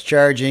starts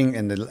charging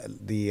and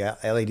the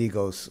LED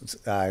goes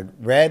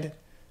red.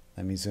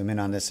 Let me zoom in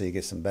on this so you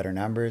get some better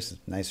numbers,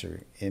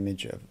 nicer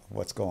image of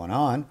what's going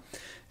on.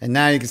 And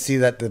now you can see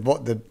that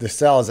the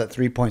cell is at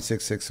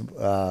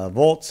 3.66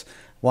 volts,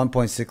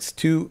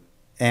 1.62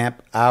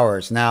 amp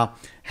hours. Now,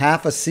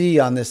 half a C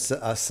on this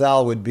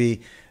cell would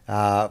be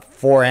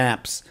 4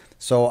 amps.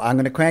 So I'm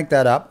going to crank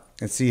that up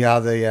and see how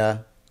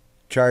the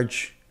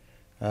charge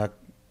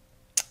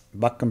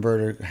buck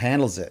converter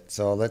handles it.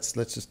 So let's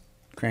just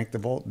crank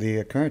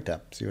the current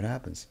up, see what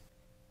happens.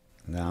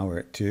 Now we're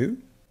at 2.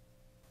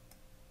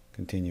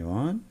 Continue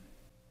on.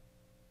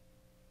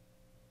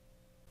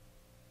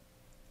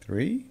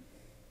 3.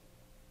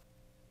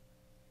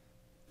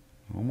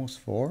 Almost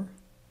 4.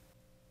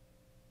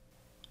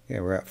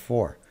 Yeah, we're at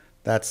 4.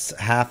 That's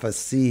half a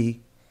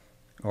C,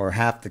 or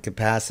half the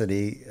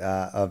capacity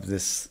of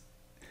this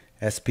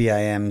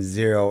SPIM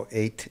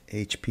 08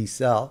 HP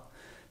cell.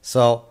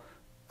 So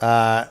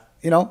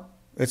you know,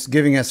 it's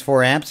giving us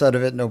 4 amps out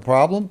of it, no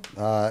problem,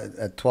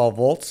 at 12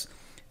 volts.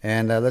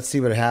 And let's see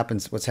what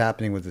happens. What's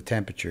happening with the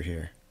temperature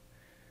here?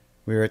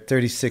 We're at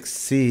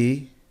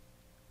 36C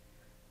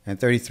and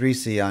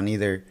 33C on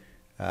either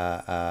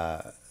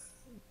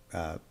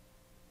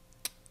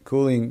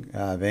cooling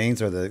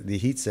vanes or the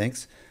heat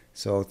sinks.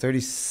 So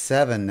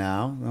 37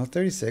 now, no,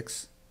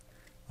 36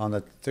 on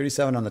the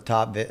 37 on the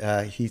top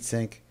heat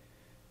sink.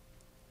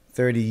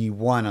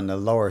 31 on the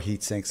lower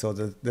heat sink. So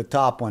the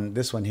top one,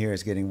 this one here,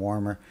 is getting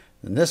warmer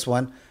than this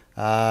one.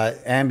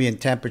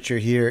 Ambient temperature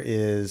here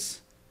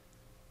is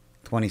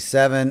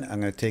 27.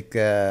 I'm going to take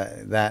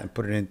that and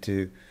put it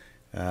into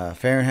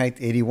Fahrenheit,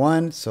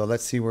 81. So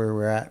let's see where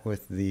we're at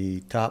with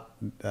the top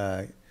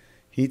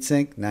heat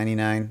sink,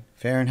 99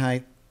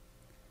 Fahrenheit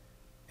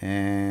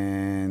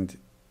and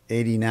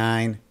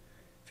 89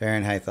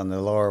 Fahrenheit on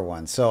the lower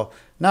one. So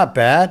not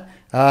bad.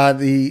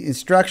 The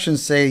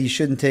instructions say you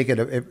shouldn't take it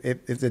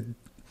if the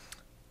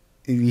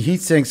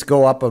heat sinks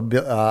go up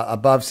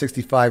above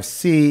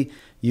 65C,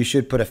 you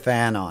should put a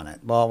fan on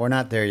it. Well, we're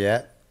not there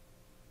yet.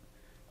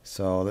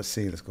 So let's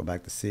see. Let's go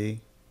back to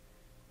C.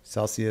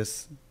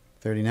 Celsius,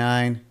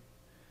 39,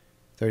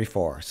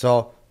 34.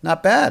 So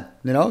not bad.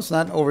 You know, it's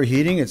not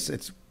overheating.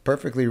 It's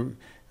perfectly, you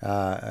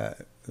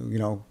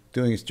know,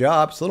 doing its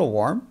job. It's a little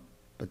warm,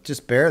 but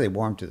just barely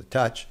warm to the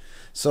touch.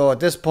 So at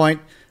this point,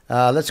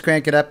 let's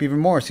crank it up even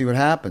more, see what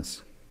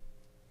happens.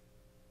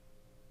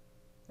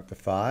 Up to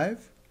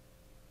 5.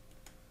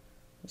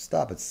 We'll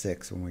stop at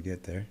 6 when we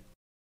get there.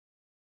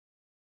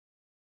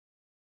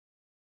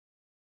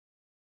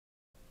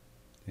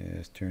 Yeah,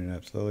 just turn it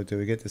up slowly till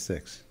we get to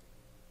 6.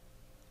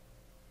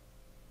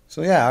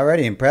 So yeah,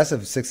 already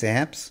impressive, 6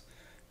 amps.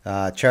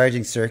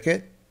 Charging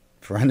circuit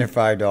for under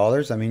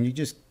 $5. I mean, you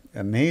just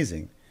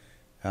amazing.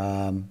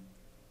 There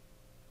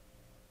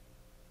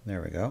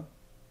we go.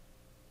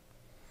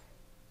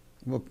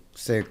 We'll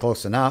say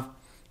close enough.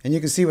 And you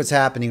can see what's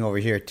happening over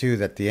here too,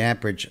 that the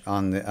amperage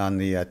on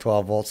the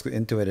 12 volts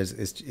into it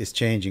is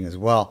changing as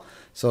well.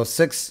 So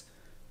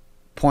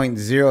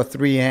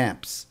 6.03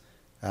 amps.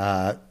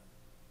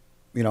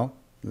 You know,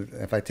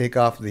 if I take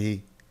off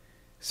the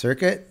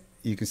circuit,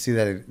 you can see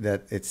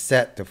that it's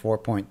set to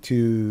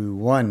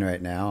 4.21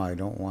 right now. I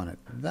don't want it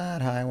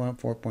that high. I want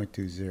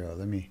 4.20.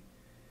 Let me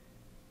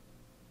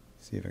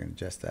see if I can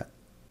adjust that.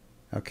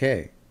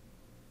 Okay.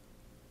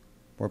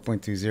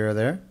 4.20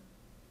 there.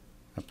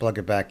 I'll plug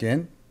it back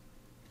in.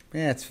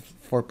 Yeah, it's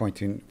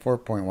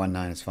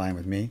 4.19 is fine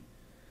with me.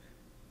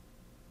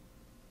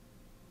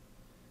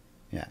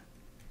 Yeah.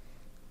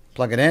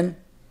 Plug it in,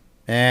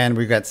 and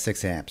we've got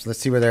 6 amps. Let's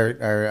see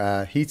where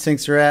our heat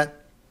sinks are at.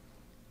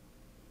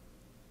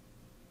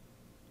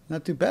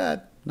 Not too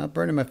bad. Not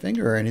burning my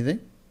finger or anything.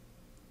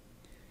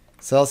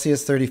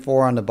 Celsius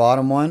 34 on the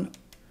bottom one,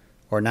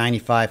 or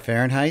 95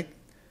 Fahrenheit.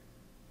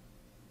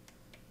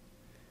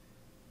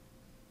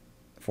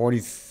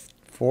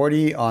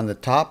 40 on the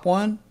top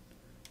one,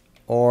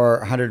 or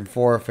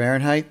 104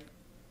 Fahrenheit.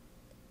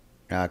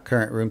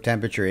 current room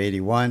temperature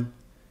 81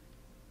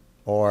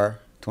 or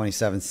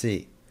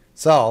 27C.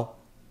 So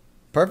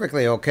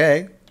perfectly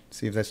okay.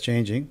 See if that's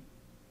changing.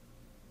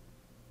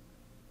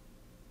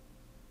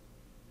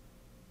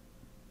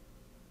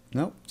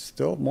 Nope,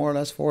 still more or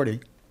less 40.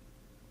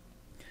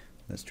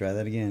 Let's try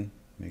that again.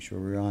 Make sure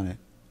we're on it.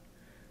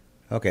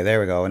 Okay, there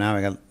we go. Now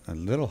we got a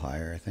little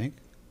higher, I think.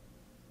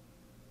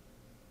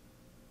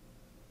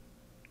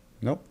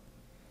 Nope.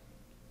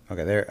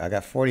 Okay, there, I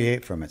got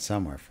 48 from it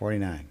somewhere,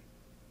 49.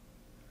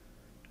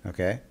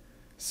 Okay,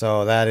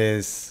 so that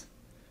is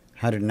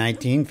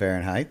 119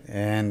 Fahrenheit,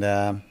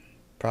 and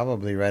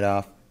probably right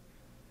off,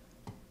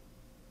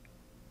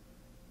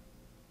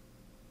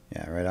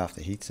 yeah, right off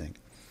the heatsink.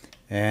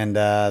 And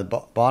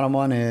the bottom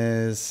one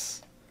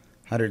is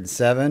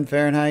 107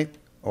 Fahrenheit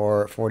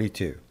or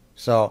 42.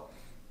 So,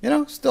 you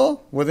know,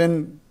 still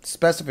within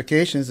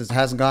specifications. It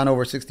hasn't gone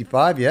over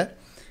 65 yet.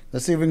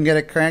 Let's see if we can get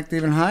it cranked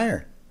even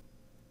higher.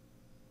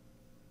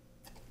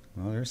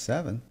 Well, there's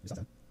 7.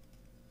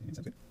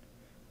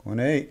 Going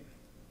to 8.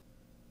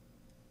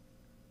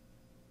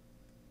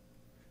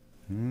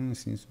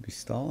 Seems to be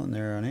stalling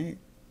there on 8.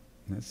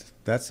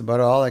 That's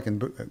about all I can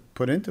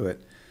put into it.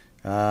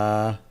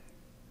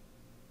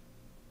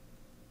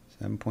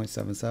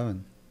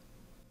 7.77.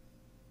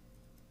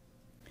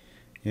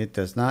 It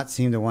does not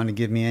seem to want to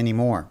give me any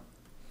more.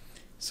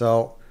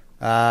 So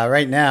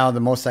right now, the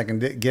most I can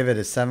give it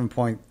is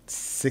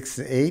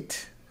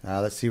 7.68.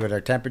 Let's see what our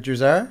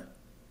temperatures are.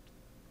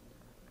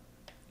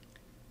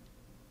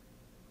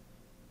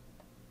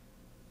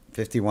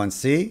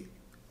 (51C)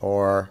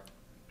 or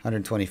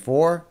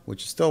 124,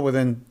 which is still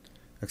within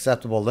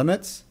acceptable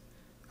limits.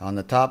 On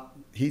the top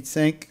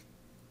heatsink,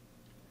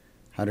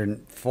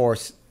 104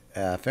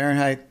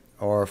 Fahrenheit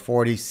or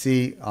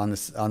 40C on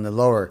the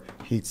lower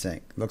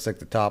heatsink. Looks like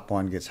the top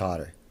one gets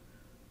hotter.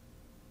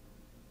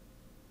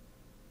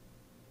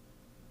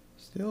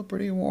 Still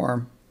pretty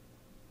warm.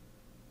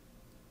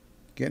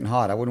 Getting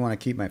hot. I wouldn't want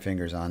to keep my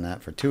fingers on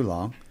that for too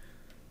long.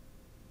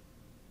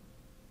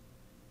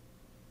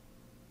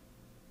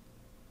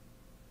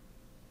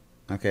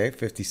 Okay,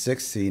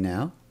 56C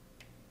now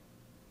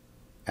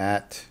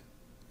at,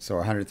 so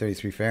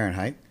 133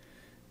 Fahrenheit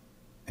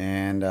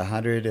and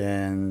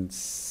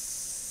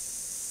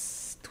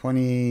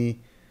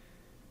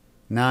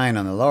 129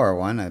 on the lower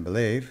one, I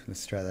believe.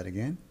 Let's try that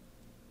again.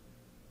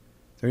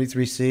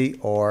 33C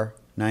or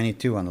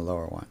 92 on the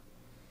lower one.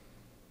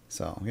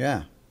 So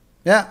yeah,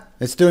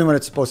 it's doing what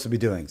it's supposed to be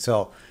doing.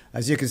 So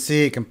as you can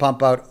see, it can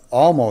pump out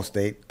almost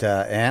 8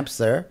 amps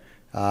there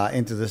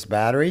into this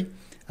battery.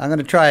 I'm going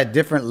to try a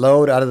different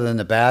load other than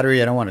the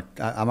battery. I don't want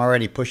to. I'm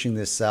already pushing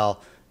this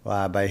cell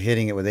by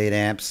hitting it with 8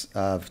 amps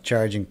of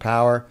charging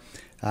power.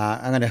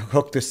 I'm going to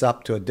hook this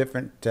up to a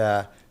different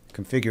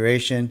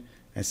configuration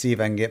and see if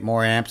I can get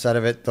more amps out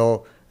of it.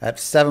 Though at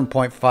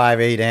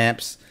 7.58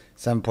 amps,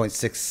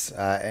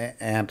 7.6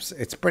 amps,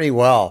 it's pretty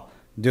well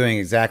doing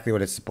exactly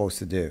what it's supposed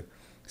to do.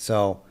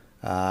 So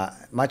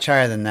much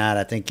higher than that,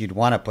 I think you'd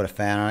want to put a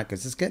fan on it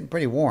because it's getting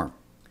pretty warm.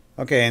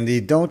 Okay, and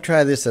the don't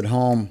try this at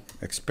home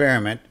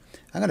experiment.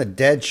 I'm going to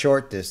dead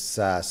short this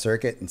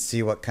circuit and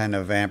see what kind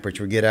of amperage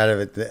we get out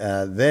of it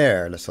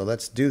there. So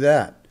let's do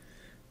that.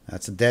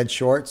 That's a dead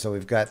short. So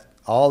we've got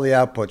all the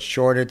outputs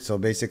shorted. So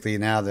basically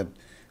now the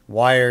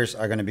wires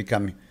are going to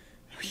become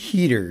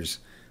heaters.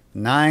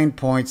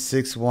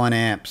 9.61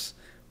 amps.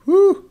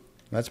 Woo!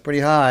 That's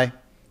pretty high.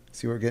 Let's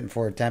see what we're getting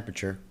for a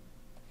temperature.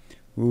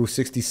 Ooh,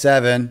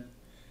 67.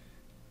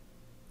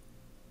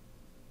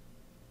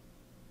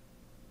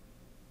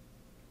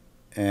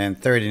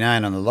 And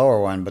 39 on the lower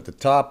one, but the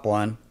top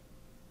one,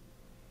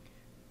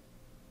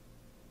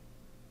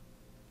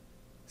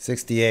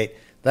 68.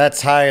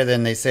 That's higher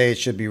than they say it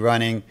should be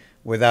running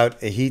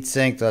without a heat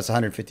sink. That's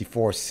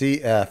 154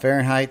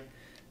 Fahrenheit.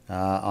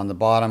 On the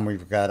bottom,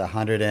 we've got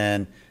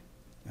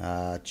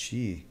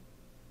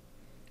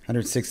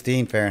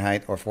 116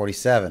 Fahrenheit or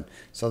 47.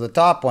 So the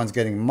top one's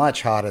getting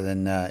much hotter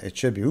than it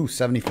should be. Ooh,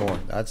 74.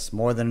 That's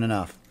more than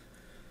enough.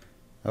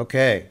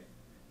 Okay.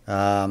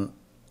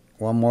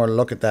 One more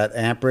look at that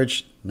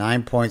amperage,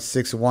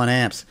 9.61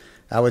 amps.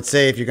 I would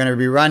say if you're going to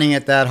be running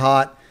it that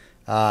hot,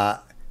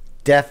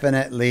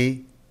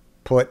 definitely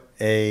put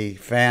a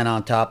fan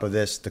on top of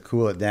this to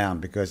cool it down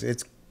because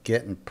it's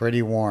getting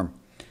pretty warm.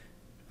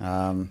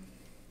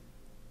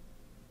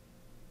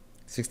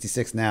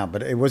 66 now,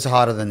 but it was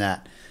hotter than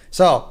that.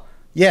 So,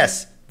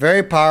 yes,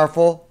 very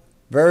powerful,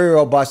 very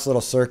robust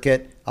little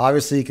circuit.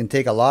 Obviously, you can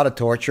take a lot of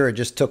torture. It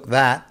just took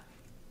that.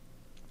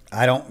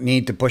 I don't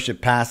need to push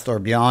it past or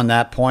beyond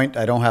that point.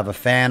 I don't have a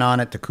fan on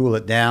it to cool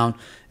it down.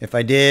 If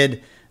I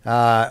did,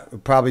 we'll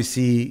probably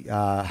see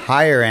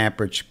higher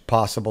amperage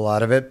possible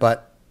out of it,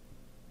 but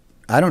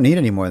I don't need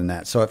any more than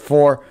that. So at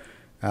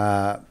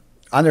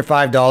under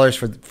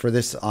 $5 for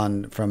this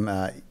from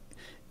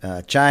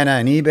China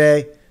and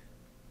eBay,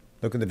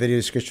 look at the video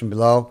description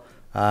below.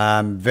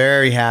 I'm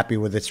very happy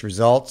with its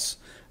results.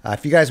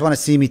 If you guys want to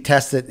see me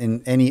test it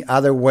in any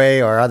other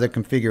way or other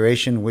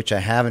configuration, which I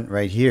haven't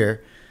right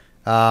here,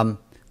 tell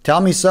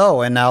me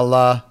so, and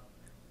I'll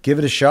give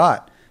it a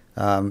shot.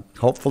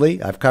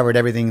 Hopefully, I've covered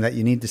everything that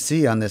you need to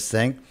see on this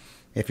thing.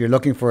 If you're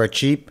looking for a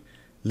cheap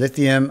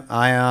lithium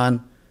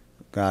ion,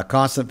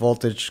 constant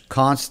voltage,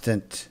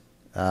 constant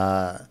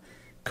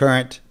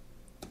current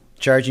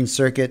charging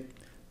circuit,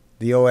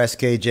 the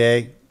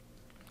OSKJ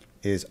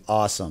is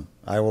awesome.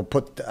 I will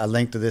put a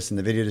link to this in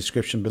the video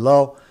description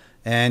below,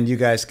 and you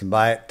guys can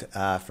buy it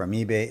from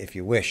eBay if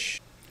you wish.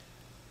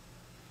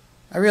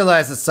 I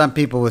realize that some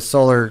people with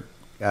solar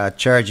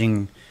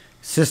charging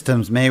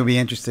systems may be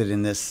interested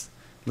in this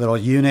little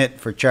unit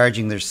for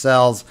charging their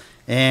cells,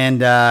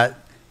 and of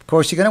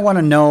course you're going to want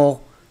to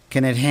know,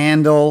 can it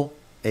handle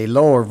a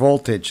lower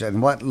voltage,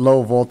 and what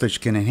low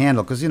voltage can it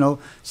handle? Because, you know,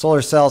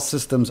 solar cell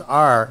systems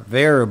are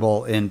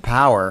variable in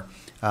power.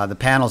 The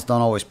panels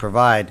don't always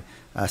provide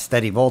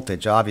steady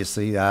voltage.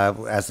 Obviously,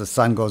 as the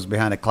sun goes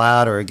behind a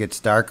cloud or it gets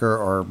darker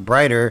or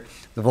brighter,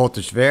 the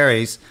voltage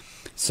varies.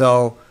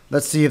 So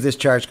let's see if this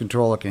charge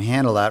controller can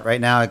handle that.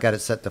 Right now I got it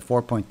set to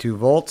 4.2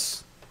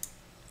 volts.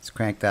 Let's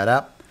crank that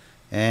up,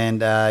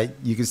 and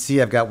you can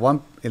see I've got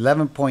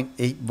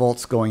 11.8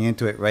 volts going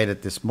into it right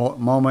at this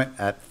moment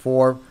at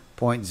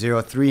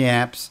 4.03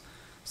 amps.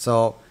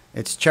 So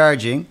it's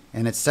charging,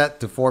 and it's set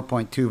to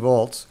 4.2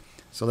 volts.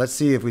 So let's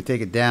see if we take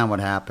it down, what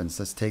happens.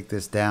 Let's take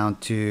this down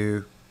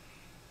to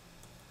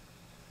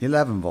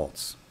 11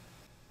 volts.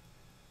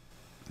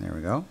 There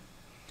we go.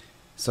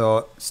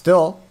 So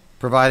still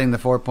providing the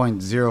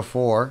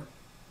 4.04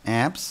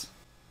 amps.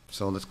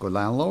 So let's go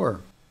down lower.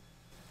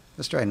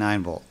 Let's try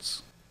 9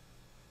 volts.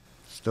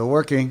 Still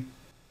working.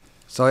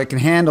 So it can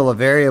handle a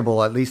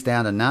variable at least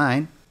down to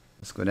 9.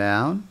 Let's go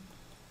down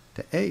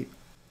to 8.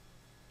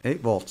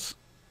 8 volts.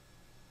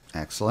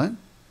 Excellent.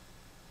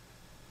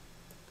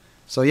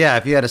 So yeah,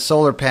 if you had a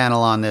solar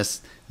panel on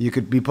this, you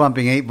could be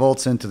pumping 8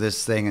 volts into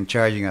this thing and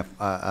charging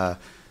a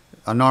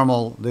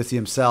normal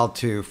lithium cell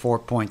to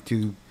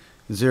 4.20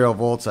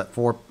 volts at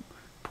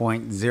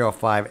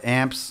 4.05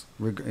 amps,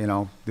 you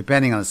know,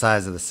 depending on the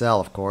size of the cell,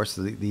 of course,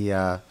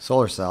 the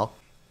solar cell.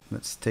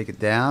 Let's take it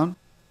down.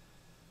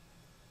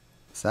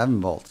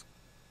 7 volts.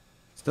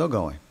 Still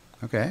going.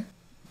 Okay.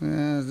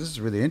 This is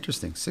really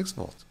interesting. 6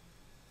 volts.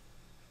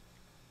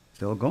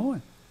 Still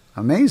going.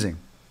 Amazing.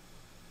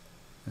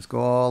 Let's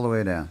go all the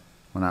way down.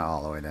 Well, not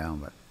all the way down,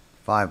 but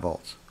 5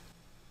 volts.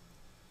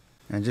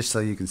 And just so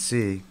you can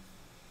see,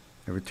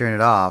 if we turn it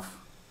off,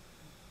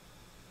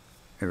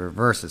 it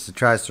reverses. It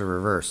tries to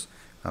reverse.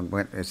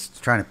 It's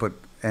trying to put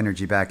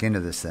energy back into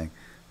this thing.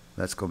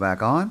 Let's go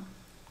back on.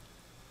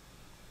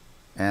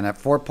 And at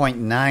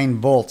 4.9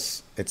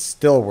 volts, it's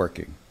still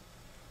working.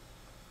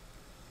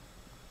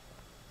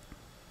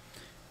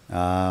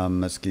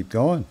 Let's keep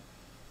going.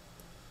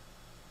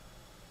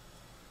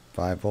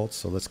 5 volts,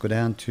 so let's go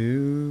down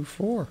to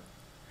 4.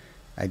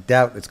 I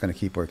doubt it's going to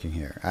keep working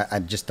here. I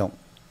just don't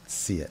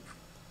see it.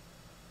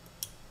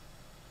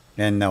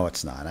 And no,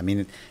 it's not. I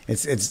mean,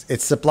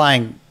 it's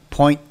supplying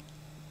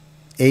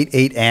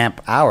 0.88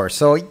 amp hour.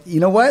 So you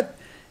know what?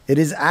 It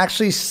is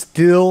actually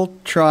still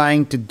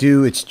trying to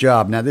do its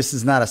job. Now, this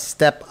is not a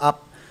step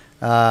up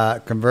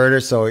converter,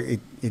 so it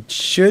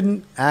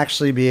shouldn't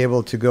actually be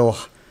able to go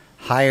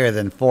higher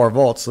than 4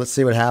 volts. Let's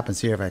see what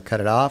happens here if I cut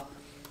it off.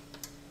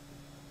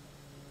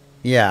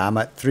 Yeah, I'm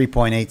at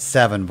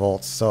 3.87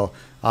 volts, so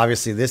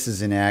obviously this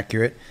is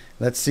inaccurate.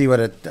 Let's see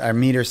what our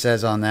meter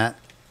says on that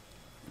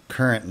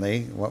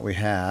currently, what we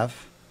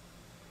have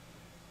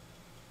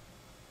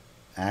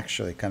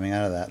actually coming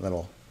out of that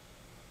little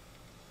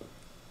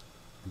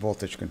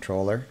voltage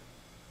controller.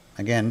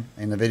 Again,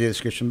 in the video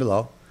description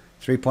below,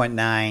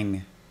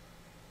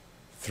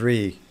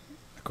 3.93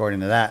 according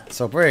to that,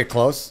 so very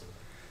close.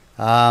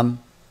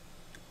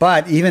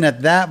 But even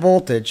at that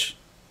voltage,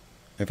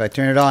 if I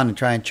turn it on and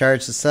try and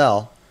charge the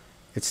cell,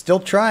 it's still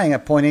trying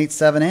at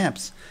 0.87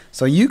 amps.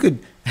 So you could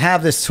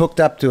have this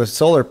hooked up to a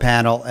solar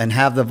panel and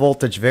have the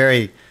voltage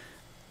vary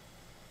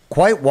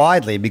quite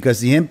widely, because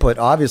the input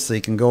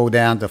obviously can go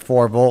down to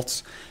 4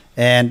 volts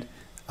and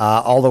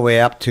all the way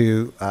up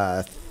to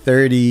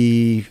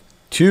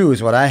 32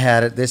 is what I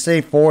had it. They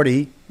say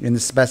 40 in the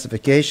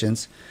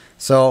specifications.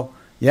 So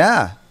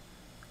yeah,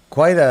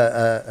 quite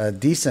a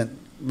decent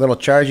little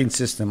charging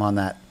system on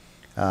that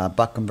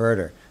buck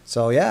converter.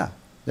 So yeah,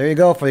 there you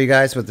go for you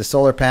guys with the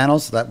solar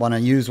panels that want to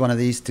use one of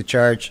these to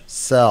charge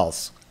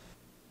cells.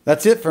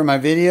 That's it for my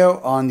video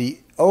on the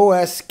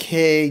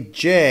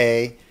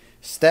OSKJ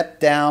step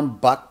down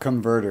buck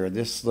converter.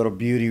 This little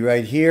beauty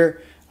right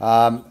here.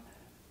 I'm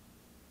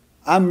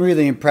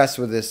really impressed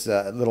with this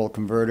little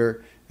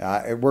converter.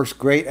 It works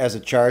great as a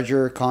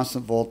charger,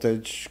 constant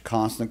voltage,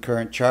 constant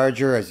current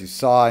charger, as you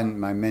saw in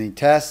my many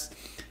tests.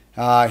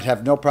 I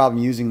have no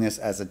problem using this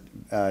as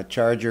a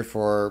charger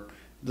for,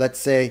 let's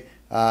say,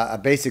 a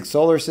basic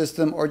solar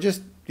system, or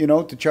just, you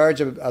know, to charge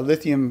a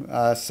lithium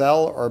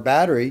cell or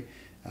battery,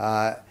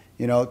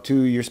 you know,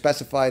 to your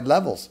specified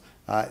levels.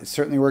 It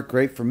certainly worked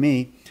great for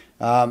me.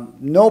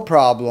 No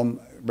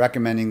problem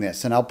recommending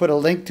this, and I'll put a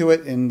link to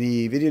it in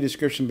the video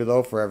description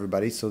below for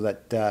everybody, so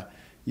that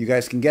you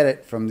guys can get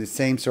it from the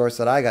same source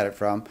that I got it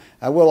from.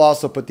 I will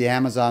also put the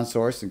Amazon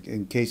source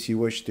in case you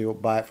wish to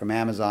buy it from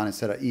Amazon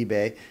instead of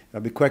eBay.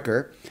 It'll be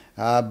quicker.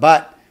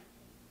 But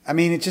I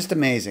mean, it's just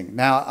amazing.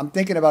 Now, I'm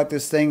thinking about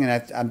this thing,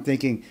 and I'm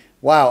thinking,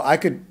 wow, I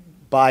could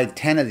buy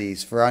 10 of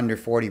these for under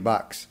 40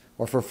 bucks,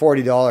 or for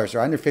 $40, or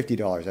under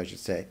 $50, I should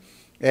say,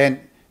 and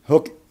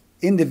hook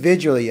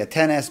individually a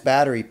 10S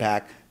battery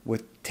pack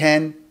with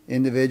 10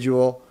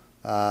 individual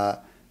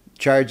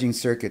charging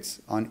circuits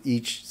on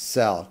each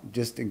cell.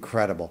 Just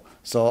incredible.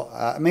 So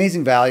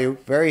amazing value.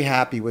 Very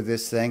happy with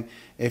this thing.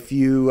 If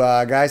you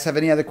guys have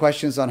any other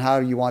questions on how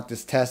you want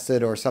this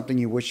tested, or something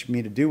you wish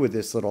me to do with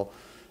this little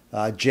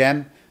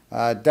gem,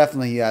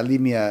 definitely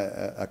leave me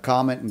a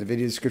comment in the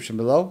video description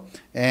below,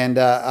 and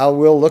I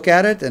will look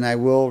at it and I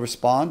will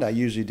respond. I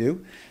usually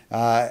do.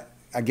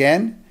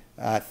 Again,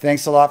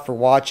 thanks a lot for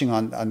watching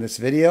on this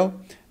video.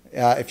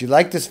 If you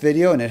liked this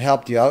video and it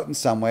helped you out in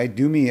some way,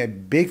 do me a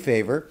big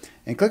favor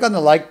and click on the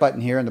like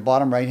button here in the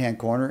bottom right hand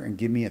corner and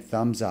give me a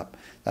thumbs up.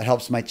 That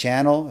helps my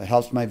channel, it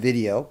helps my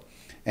video,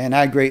 and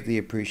I greatly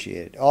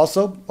appreciate it.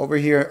 Also, over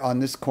here on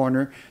this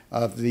corner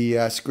of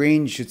the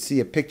screen, you should see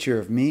a picture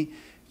of me.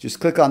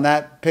 Just click on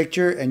that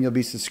picture and you'll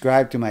be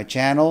subscribed to my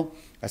channel.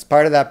 As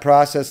part of that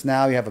process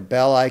now, you have a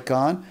bell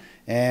icon,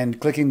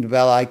 and clicking the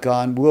bell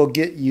icon will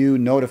get you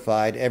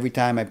notified every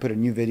time I put a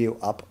new video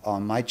up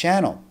on my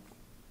channel.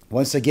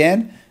 Once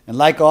again, and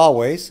like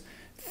always,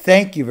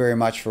 thank you very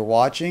much for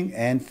watching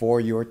and for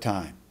your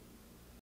time.